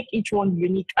make each one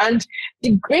unique. And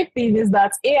the great thing is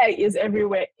that AI is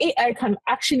everywhere. AI can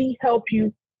actually help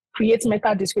you create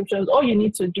meta descriptions. All you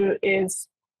need to do is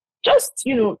just,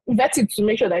 vet it to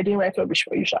make sure that I didn't write rubbish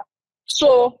for you, Sha.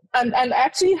 So, and I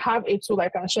actually have a tool I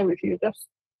can share with you. Just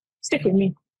stick with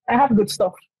me. I have good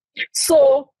stuff.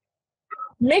 So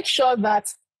make sure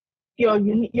that your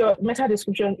meta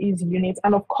description is unique,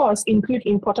 and of course, include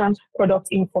important product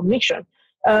information.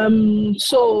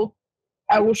 So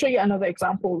I will show you another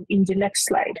example in the next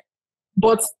slide.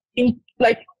 But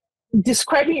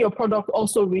describing your product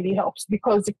also really helps,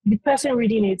 because the person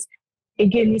reading it,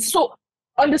 again, is so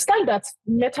understand that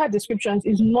meta descriptions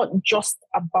is not just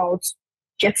about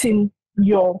getting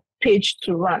your page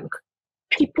to rank.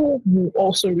 People will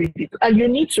also read it, and you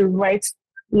need to write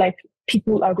like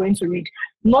people are going to read,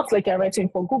 not like you're writing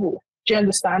for Google. Do you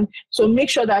understand? So make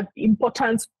sure that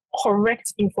important,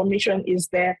 correct information is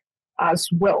there as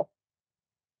well.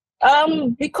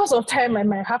 Because of time, I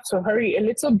might have to hurry a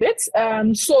little bit.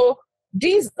 So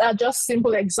these are just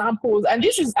simple examples, and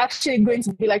this is actually going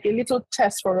to be like a little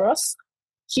test for us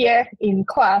here in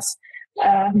class,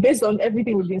 based on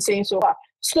everything we've been saying so far.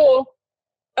 So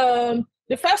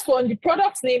the first one, the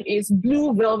product name is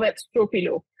Blue Velvet Throw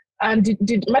Pillow. And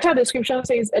the meta description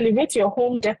says, elevate your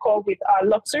home decor with our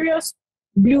luxurious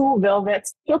blue velvet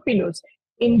throw pillows.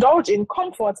 Indulge in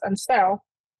comfort and style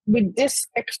with this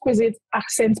exquisite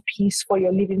accent piece for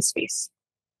your living space.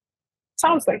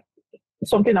 Sounds like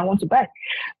something I want to buy.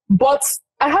 But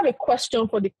I have a question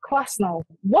for the class now.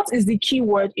 What is the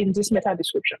keyword in this meta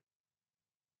description?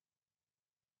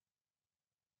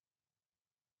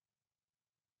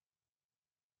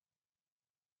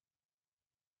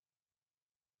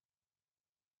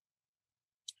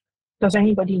 Does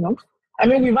anybody know? I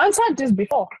mean, we've answered this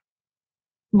before,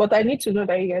 but I need to know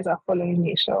that you guys are following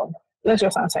me. So let's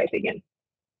just answer it again.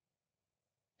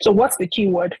 So what's the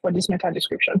keyword for this meta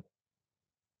description?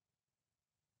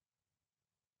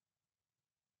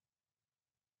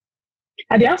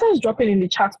 And the answer is dropping in the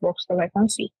chat box because I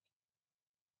can't see.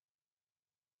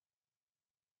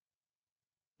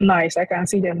 Nice, I can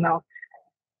see them now.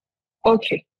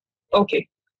 Okay.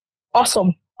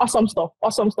 Awesome stuff.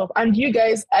 And you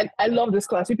guys, I love this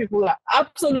class. You people are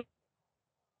absolutely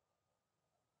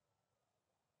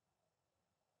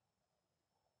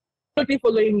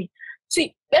following me.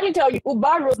 See, let me tell you,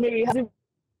 Uba Rosemary hasn't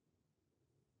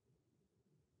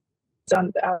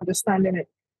understanding it.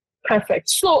 Perfect.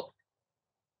 So,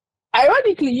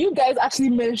 ironically, you guys actually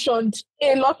mentioned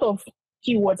a lot of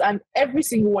keywords, and every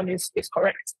single one is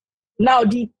correct. Now,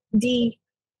 the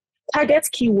target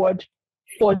keyword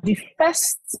for the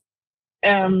first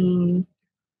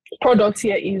product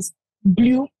here is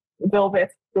blue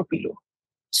velvet throw pillow.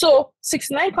 So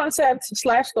 69 concepts,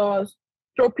 slash stores,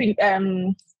 throw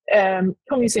pillow,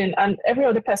 promising, and every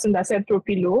other person that said throw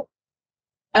pillow,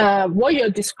 what you're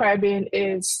describing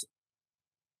is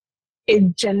a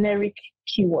generic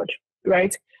keyword,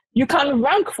 right? You can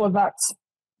rank for that,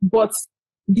 but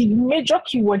the major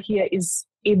keyword here is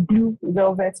a blue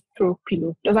velvet throw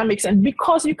pillow. Does that make sense?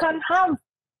 Because you can have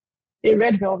a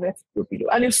red velvet throw pillow,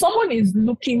 and if someone is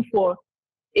looking for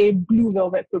a blue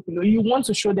velvet throw pillow, you want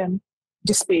to show them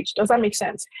this page. Does that make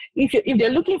sense? If they're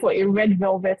looking for a red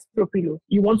velvet throw pillow,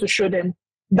 you want to show them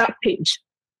that page.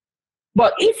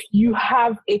 But if you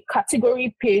have a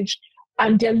category page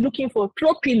and they're looking for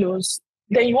throw pillows,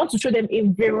 then you want to show them a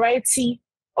variety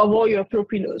of all your throw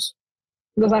pillows.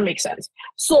 Does that make sense?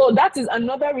 So that is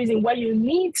another reason why you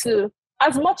need to,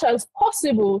 as much as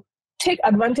possible, take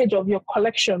advantage of your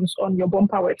collections on your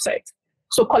bumper website.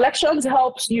 So collections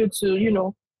helps you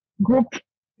to, group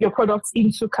your products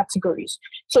into categories.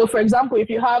 So for example,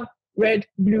 if you have red,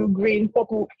 blue, green,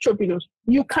 purple throw pillows,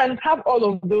 you can have all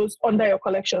of those under your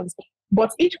collections.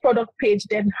 But each product page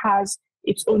then has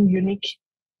its own unique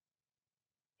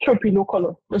throw pillow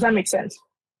color. Does that make sense?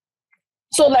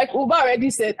 So like Uba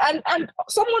already said, and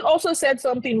someone also said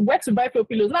something, where to buy throw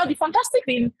pillows. Now here's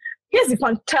the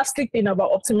fantastic thing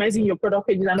about optimizing your product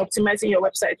pages and optimizing your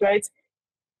website, right?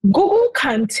 Google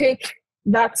can take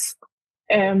that's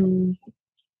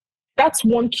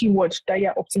one keyword that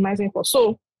you're optimizing for.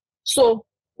 So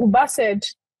Uba said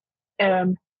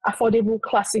affordable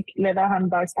classic leather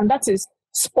handbags, and that is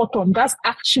spot on. That's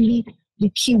actually the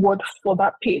keyword for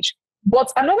that page.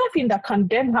 But another thing that can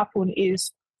then happen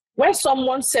is when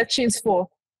someone searches for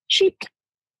cheap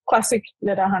classic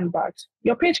leather handbags,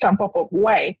 your page can pop up.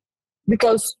 Why?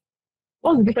 Because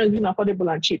what's the difference between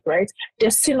affordable and cheap, right?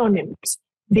 They're synonyms.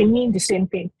 They mean the same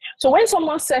thing. So when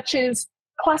someone searches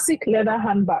classic leather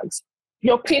handbags,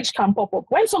 your page can pop up.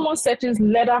 When someone searches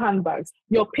leather handbags,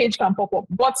 your page can pop up.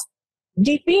 But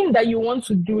the thing that you want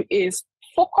to do is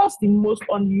focus the most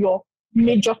on your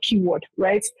major keyword,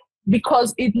 right?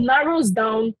 Because it narrows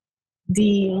down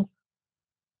the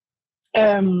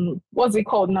what's it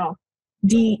called now?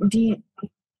 The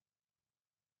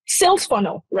sales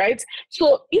funnel, right?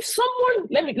 So if someone,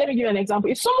 let me give you an example.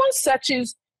 If someone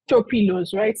searches throw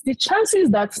pillows, right, the chances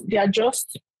that they are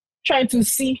just trying to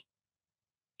see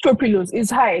throw pillows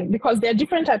is high because there are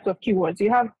different types of keywords.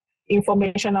 You have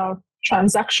informational,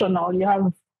 transactional, you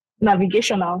have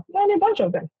navigational, and a bunch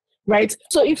of them, right?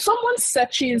 So if someone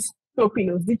searches throw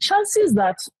pillows, the chances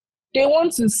that they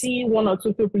want to see one or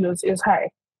two throw pillows is high.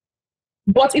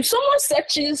 But if someone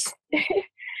searches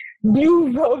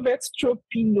blue velvet throw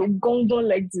pillow gondon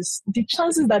like this, the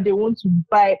chances that they want to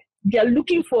buy, they are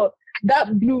looking for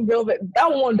that blue velvet,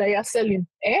 that one that you're selling,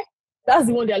 that's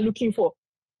the one they're looking for,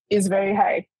 is very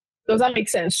high. Does that make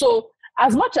sense? So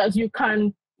as much as you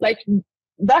can, like,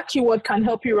 that keyword can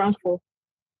help you rank for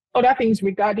other things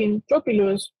regarding throw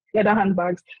pillows, leather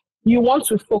handbags, you want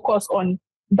to focus on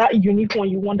that unique one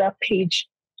you want that page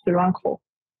to rank for.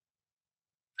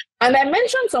 And I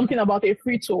mentioned something about a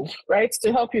free tool, right,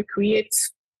 to help you create,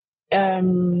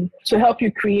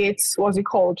 what's it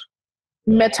called?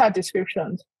 Meta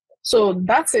descriptions. So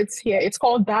that's it here. It's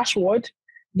called Dashboard.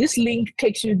 This link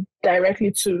takes you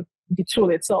directly to the tool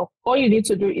itself. All you need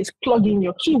to do is plug in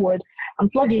your keyword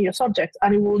and plug in your subject,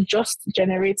 and it will just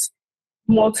generate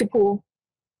multiple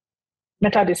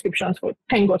meta descriptions for,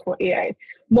 thank God for AI,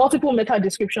 multiple meta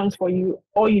descriptions for you.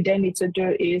 All you then need to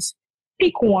do is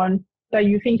pick one that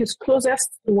you think is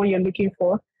closest to what you're looking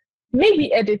for,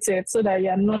 maybe edit it so that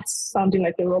you're not sounding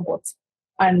like a robot,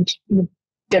 and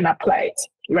then apply it,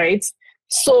 right?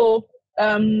 So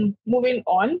moving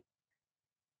on,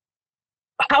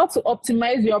 how to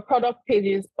optimize your product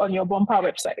pages on your bumper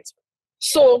website.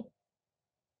 So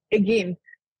again,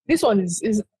 this one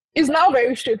is now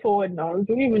very straightforward now. You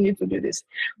don't even need to do this.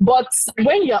 But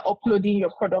when you're uploading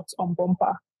your products on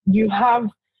bumper, you have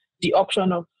the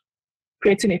option of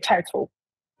creating a title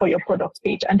for your product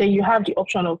page. And then you have the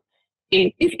option of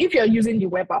if you're using the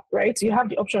web app, right? You have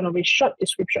the option of a short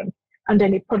description and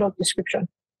then a product description.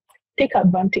 Take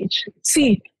advantage.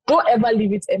 See, don't ever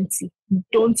leave it empty.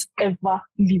 Don't ever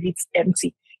leave it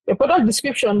empty. The product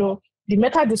description, no, the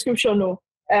meta description, no,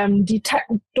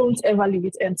 don't ever leave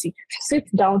it empty.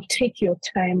 Sit down, take your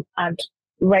time, and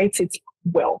write it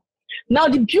well. Now,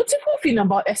 the beautiful thing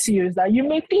about SEO is that you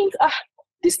may think,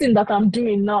 this thing that I'm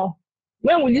doing now,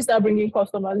 when will you start bringing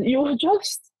customers?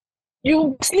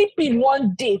 You sleep in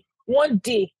one day,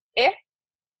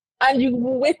 and you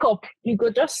will wake up, you go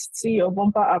just see your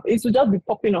bumper app. It will just be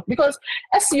popping up because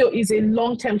SEO is a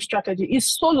long-term strategy.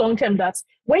 It's so long-term that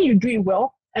when you do it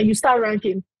well and you start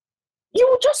ranking, you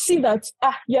will just see that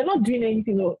you're not doing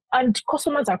anything, and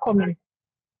customers are coming.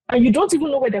 And you don't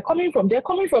even know where they're coming from. They're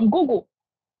coming from Google,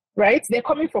 right? They're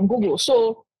coming from Google.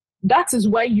 So that is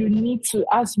why you need to,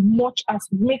 as much as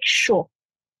make sure.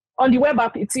 On the web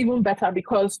app, it's even better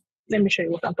because, let me show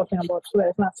you what I'm talking about so that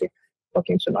it's not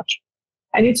talking too much.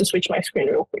 I need to switch my screen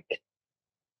real quick.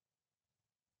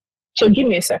 So give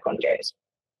me a second, guys.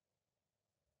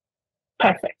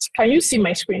 Perfect. Can you see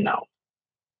my screen now?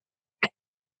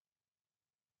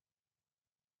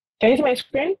 Can you see my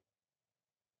screen?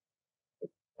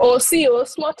 CEO,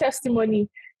 small testimony.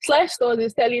 Slash Stores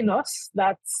is telling us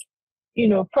that,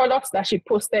 products that she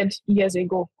posted years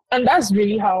ago. And that's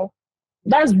really how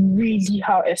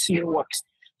SEO works.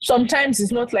 Sometimes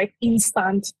it's not like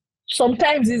instant.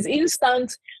 Sometimes it's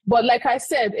instant. But like I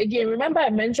said, again, remember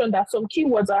I mentioned that some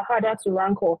keywords are harder to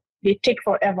rank or they take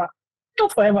forever.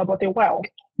 Not forever, but a while.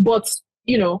 But,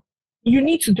 you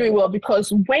need to do it well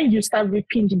because when you start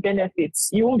reaping the benefits,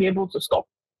 you won't be able to stop.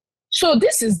 So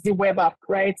this is the web app,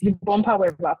 right? The bumper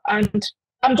web app. And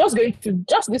I'm just going to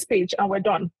just this page and we're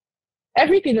done.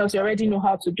 Everything else you already know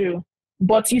how to do.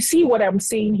 But you see what I'm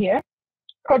saying here?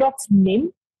 Product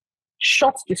name,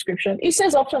 short description. It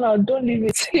says optional, don't leave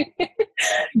it.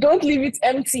 Don't leave it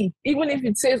empty. Even if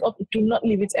it says do not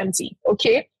leave it empty,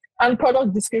 okay? And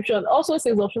product description also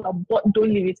says optional, but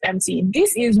don't leave it empty.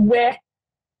 This is where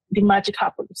the magic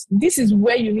happens. This is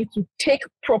where you need to take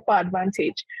proper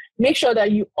advantage. Make sure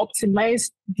that you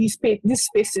optimize these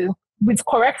spaces with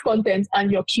correct content and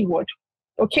your keyword.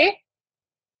 Okay?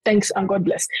 Thanks and God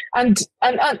bless. And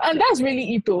that's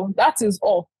really it though. That is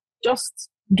all. Just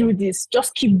do this.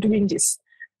 Just keep doing this.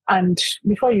 And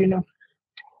before you know.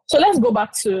 So let's go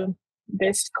back to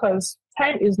this because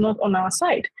time is not on our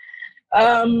side.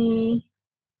 I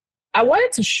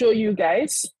wanted to show you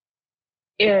guys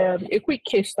a quick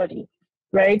case study,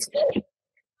 right?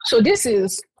 So this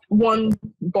is one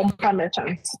bumper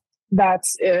merchant that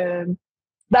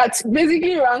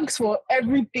basically ranks for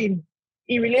everything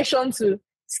in relation to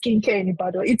skincare in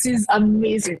Ibadan. It is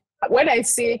amazing. When I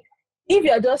say, if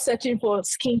you're just searching for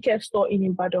skincare store in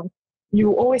Ibadan,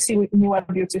 you always see Miwa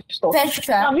Beauty Store.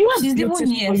 Now, Miwa Beauty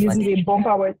Store uses a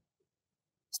bumper word.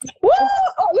 Woo!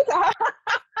 Oh, look at her.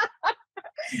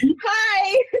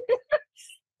 Hi.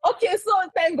 Okay, so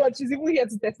thank God she's even here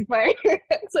to testify.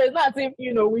 So it's not as if,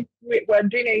 we're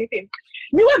doing anything.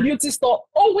 Miwa Beauty Store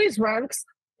always ranks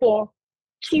for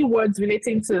keywords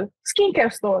relating to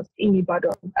skincare stores in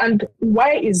Ibadan. And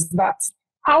why is that?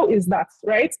 How is that,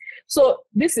 right? So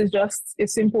this is just a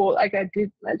simple, I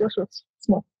just wrote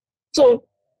small. So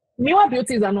Miwa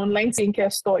Beauty is an online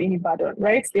skincare store in Ibadan,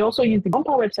 right? They also use the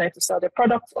bumper website to sell their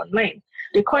products online.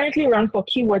 They currently rank for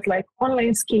keywords like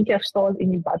online skincare stores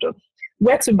in Ibadan,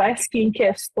 where to buy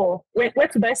skincare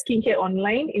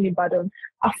online in Ibadan,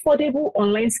 affordable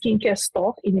online skincare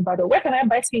store in Ibadan. Where can I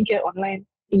buy skincare online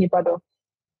in Ibadan?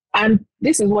 And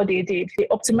this is what they did. They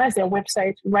optimized their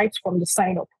website right from the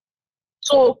sign up.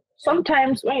 So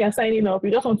sometimes when you're signing up,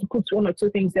 you just want to put one or two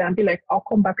things there and be like, I'll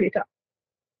come back later.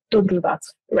 Don't do that,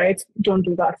 right? Don't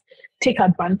do that. Take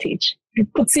advantage. You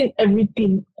put in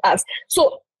everything as.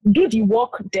 So do the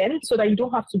work then so that you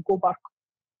don't have to go back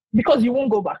because you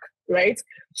won't go back, right?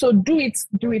 So do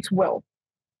it well.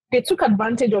 They took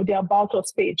advantage of the About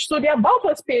Us page. So the About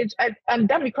Us page, and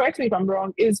Dami, correct me if I'm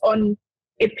wrong, is on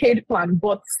a paid plan,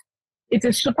 but it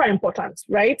is super important,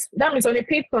 right? Dami is on a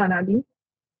paid plan, Abby.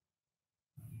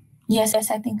 Yes, I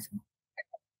think so.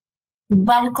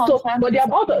 But the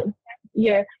About Us,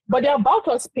 but the About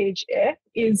Us page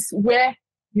is where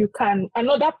you can,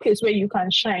 another place where you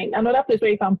can shine, another place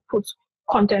where you can put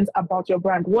content about your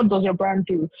brand. What does your brand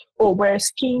do? Oh, we're a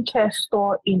skincare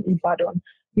store in Ibadan.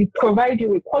 We provide you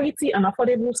with quality and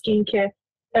affordable skincare.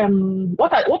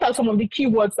 What are some of the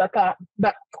keywords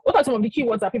what are some of the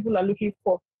keywords that people are looking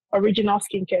for? Original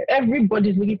skincare.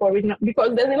 Everybody's looking for original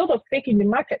because there's a lot of fake in the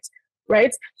market,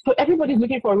 right? So everybody's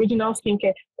looking for original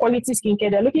skincare, quality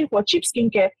skincare. They're looking for cheap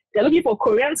skincare. They're looking for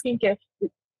Korean skincare.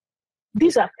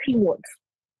 These are keywords.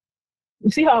 You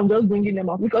see how I'm just bringing them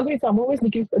up because I'm always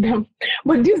looking for them.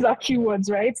 But these are keywords,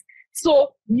 right?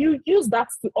 So you use that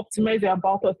to optimize your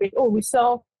About Us page. Oh, we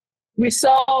sell.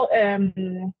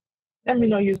 Let me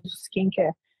not use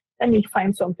skincare. Let me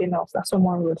find something else that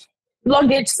someone wrote.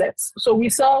 Luggage sets. So we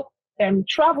sell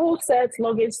travel sets,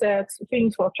 luggage sets,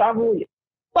 things for travel,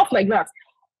 stuff like that.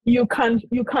 You can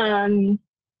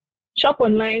shop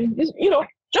online,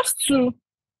 just to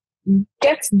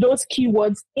get those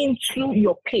keywords into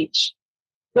your page.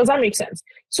 Does that make sense?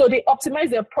 So they optimize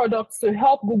their products to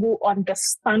help Google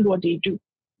understand what they do.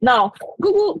 Now,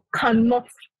 Google cannot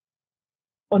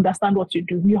understand what you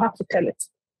do. You have to tell it,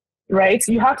 right?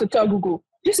 You have to tell Google,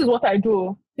 this is what I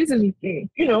do. This is,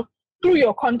 through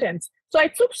your content. So I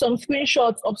took some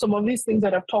screenshots of some of these things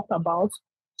that I've talked about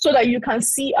so that you can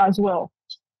see as well.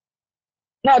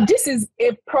 Now, this is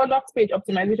a product page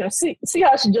optimization. See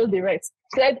how she just did right.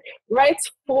 She said, right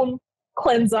foam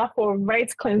cleanser for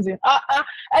right cleansing.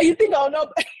 You think I will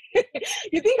not?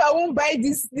 You think I won't buy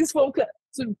this foam cleanser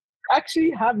to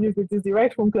actually have this? It is the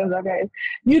right foam cleanser, guys.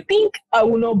 You think I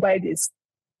will not buy this?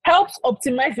 Helps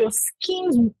optimize your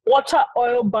skin's water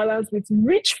oil balance with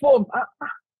rich foam.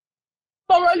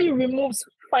 Thoroughly removes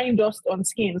fine dust on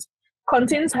skins.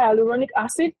 Contains hyaluronic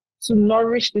acid to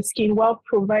nourish the skin while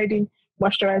providing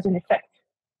moisturizing effect.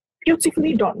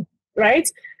 Beautifully done, right?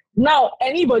 Now,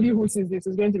 anybody who sees this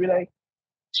is going to be like,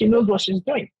 she knows what she's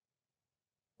doing,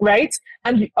 right?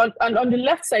 And on the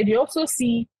left side, you also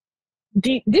see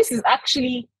this is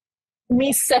actually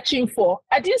me searching for.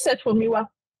 I didn't search for Miwa.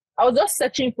 I was just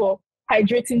searching for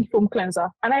hydrating foam cleanser,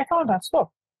 and I found that stuff,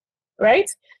 right?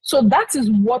 So that is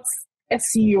what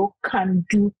SEO can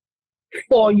do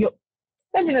for your.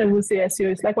 Let me not even say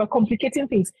SEO. It's like we're complicating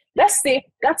things. Let's say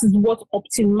that is what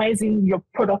optimizing your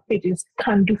product pages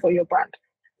can do for your brand.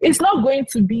 It's not going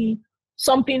to be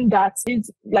something that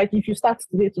is like if you start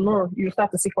today, tomorrow, you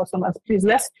start to see customers. Please,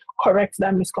 let's correct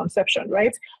that misconception,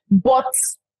 right? But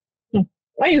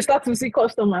when you start to see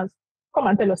customers, come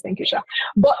and tell us, thank you, Sha.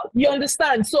 But you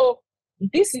understand. So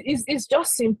this is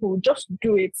just simple. Just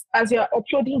do it as you're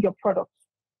uploading your product,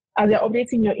 as you're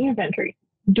updating your inventory.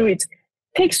 Do it.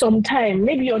 Take some time,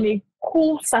 maybe on a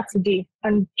cool Saturday,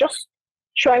 and just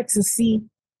try to see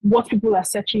what people are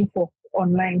searching for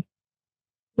online,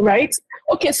 right?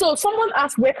 Okay, so someone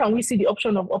asked, where can we see the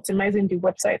option of optimizing the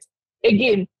website?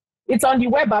 Again, it's on the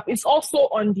web app. It's also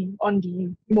on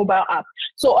the mobile app.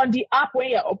 So on the app, when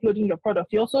you're uploading your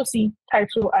product, you also see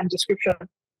title and description.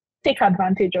 Take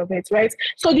advantage of it, right?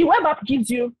 So the web app gives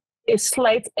you a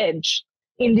slight edge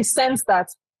in the sense that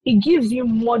it gives you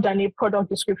more than a product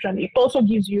description. It also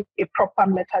gives you a proper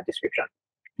meta description.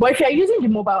 But if you're using the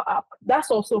mobile app,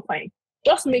 that's also fine.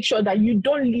 Just make sure that you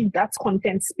don't leave that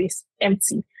content space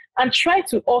empty, and try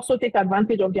to also take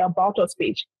advantage of the About Us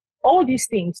page. All these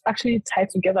things actually tie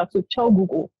together to tell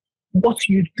Google what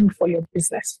you do for your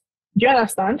business. Do you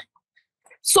understand?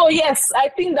 So yes, I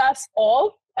think that's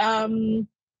all.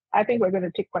 I think we're going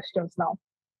to take questions now.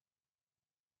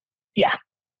 Yeah.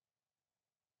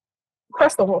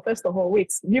 First of all,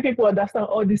 wait. You people understand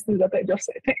all these things that I just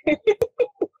said.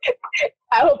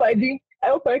 I hope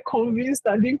I convinced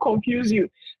and didn't confuse you.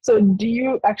 So do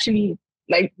you actually,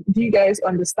 do you guys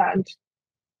understand?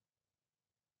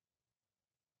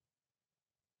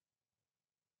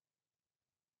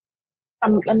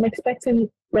 I'm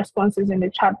expecting responses in the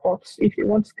chat box if you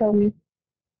want to tell me.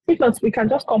 If not, we can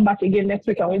just come back again next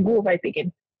week and we'll go over it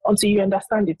again until you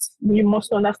understand it. You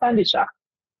must understand it, Sha.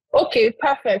 Okay,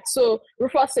 perfect. So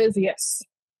Rufus says yes.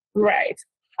 Right.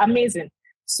 Amazing.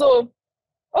 So,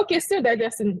 okay, still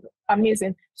digesting.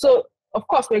 Amazing. So, of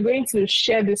course, we're going to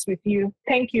share this with you.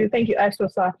 Thank you,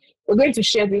 Isosa. We're going to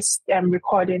share this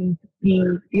recording,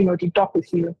 the doc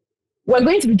with you. We're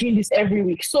going to be doing this every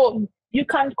week. So you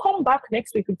can come back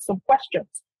next week with some questions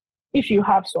if you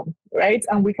have some, right?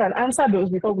 And we can answer those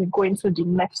before we go into the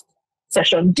next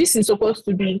session. This is supposed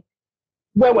to be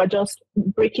where we're just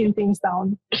breaking things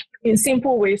down in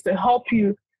simple ways to help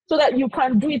you so that you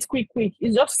can do it quick.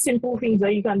 It's just simple things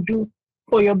that you can do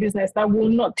for your business that will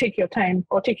not take your time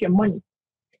or take your money.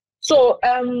 So,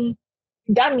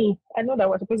 Dami, I know that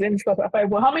we're supposed to end this class at 5,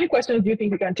 but how many questions do you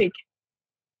think we can take?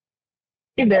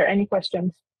 If there are any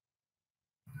questions.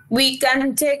 We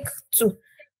can take 2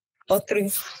 or 3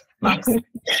 max.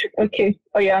 Okay.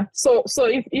 Oh yeah. So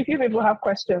if you people have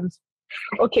questions,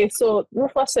 okay. So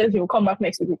Rufus says he'll come back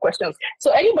next week with questions.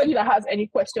 So anybody that has any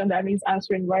question that needs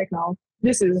answering right now,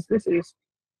 this is the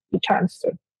chance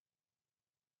to.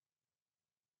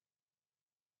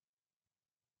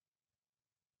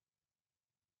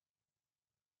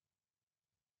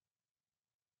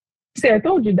 See, I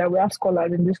told you that we have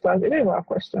scholars in this class. They don't even have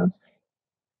questions.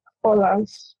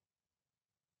 Scholars.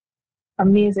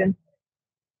 Amazing.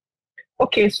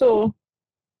 Okay, so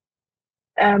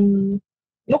no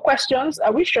questions.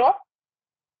 Are we sure?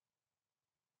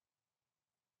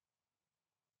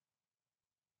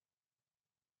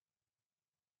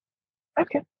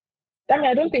 Okay.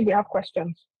 I don't think we have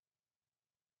questions.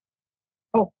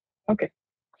 Oh, okay.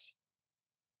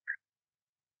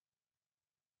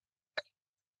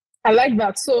 I like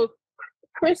that. So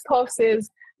Christoph says,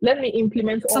 let me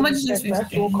implement all these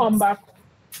steps. We'll come back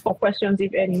for questions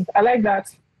if any. I like that.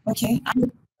 Okay.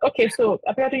 Okay, so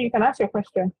Abiodun, you can ask your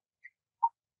question.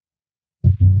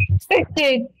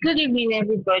 Okay, good evening,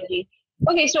 everybody.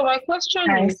 Okay, so my question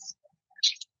is,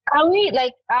 can we,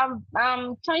 like,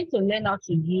 I'm trying to learn how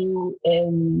to do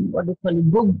what they call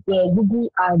it,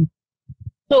 Google Ads.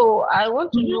 So I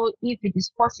want to know if it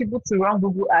is possible to run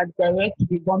Google Ads direct to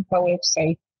the Bumper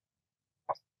website.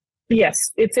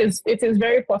 Yes, it is. It is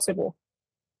very possible.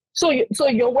 So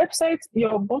your website,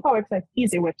 your Bumper website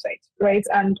is a website, right?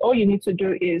 And all you need to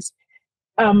do is,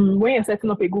 when you're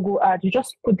setting up a Google ad, you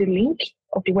just put the link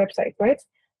of the website, right?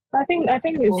 I think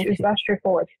it's that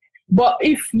straightforward. But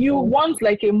if you want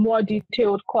like a more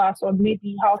detailed class on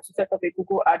maybe how to set up a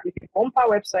Google ad with a Bumper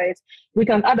website, we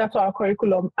can add that to our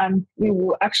curriculum, and we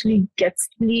will actually get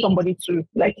somebody to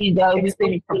like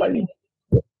explain it properly.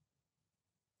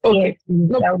 Okay,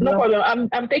 no problem.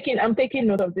 I'm taking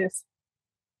note of this.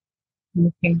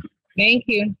 Okay, thank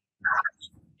you.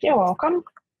 You're welcome.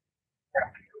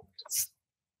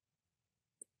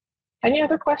 Any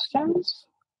other questions?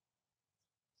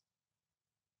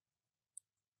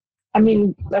 I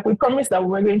mean, like we promised that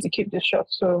we're going to keep this short,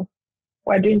 so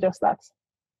we're doing just that.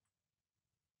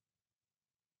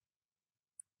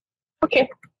 Okay,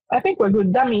 I think we're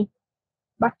good. Dami,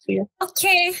 back to you.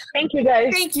 Okay. Thank you,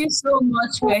 guys. Thank you so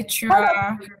much,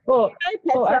 Petra.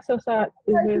 Asosa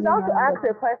is I want to ask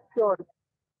a question.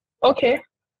 Okay.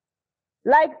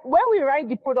 Like when we write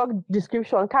the product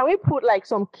description, can we put like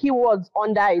some keywords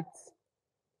under it?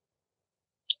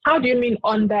 How do you mean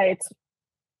under it?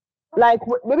 Like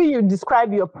maybe you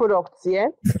describe your products, yeah?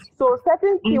 So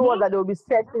certain keywords that they'll be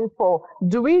searching for,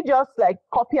 do we just like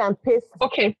copy and paste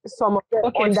some of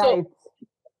them under it?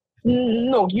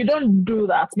 No, you don't do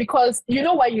that, because you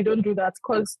know why you don't do that?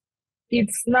 Because it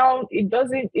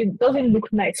doesn't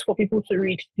look nice for people to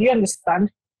read. Do you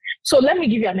understand? So let me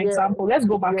give you an example. Let's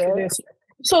go back to this.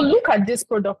 So look at this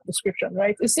product description,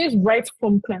 right? It says right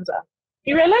foam cleanser.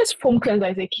 You realize foam cleanser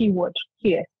is a keyword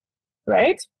here,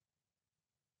 right?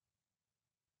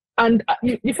 And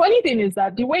the funny thing is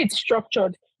that the way it's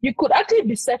structured, you could actually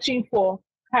be searching for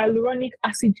hyaluronic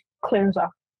acid cleanser.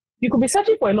 You could be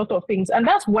searching for a lot of things. And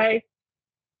that's why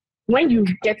when you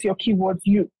get your keywords,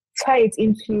 you tie it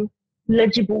into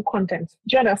legible content.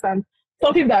 Do you understand?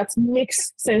 Something that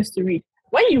makes sense to read.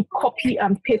 When you copy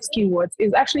and paste keywords,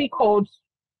 it's actually called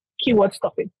keyword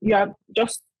stuffing. You are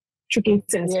just tricking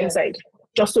things inside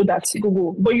just so that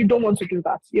Google, but you don't want to do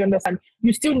that. You understand?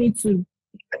 You still need to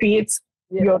create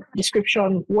your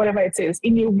description, whatever it is,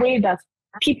 in a way that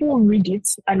people read it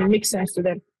and it makes sense to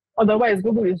them. Otherwise,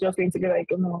 Google is just going to be like,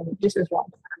 oh, no, this is wrong.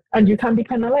 And you can be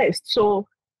penalized. So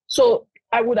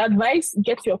I would advise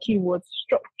get your keywords,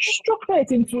 structure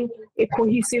it into a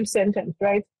cohesive sentence,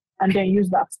 right? And then use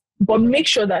that. But make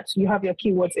sure that you have your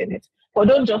keywords in it. But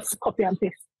don't just copy and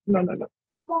paste. No.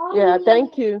 Yeah,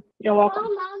 thank you. You're welcome.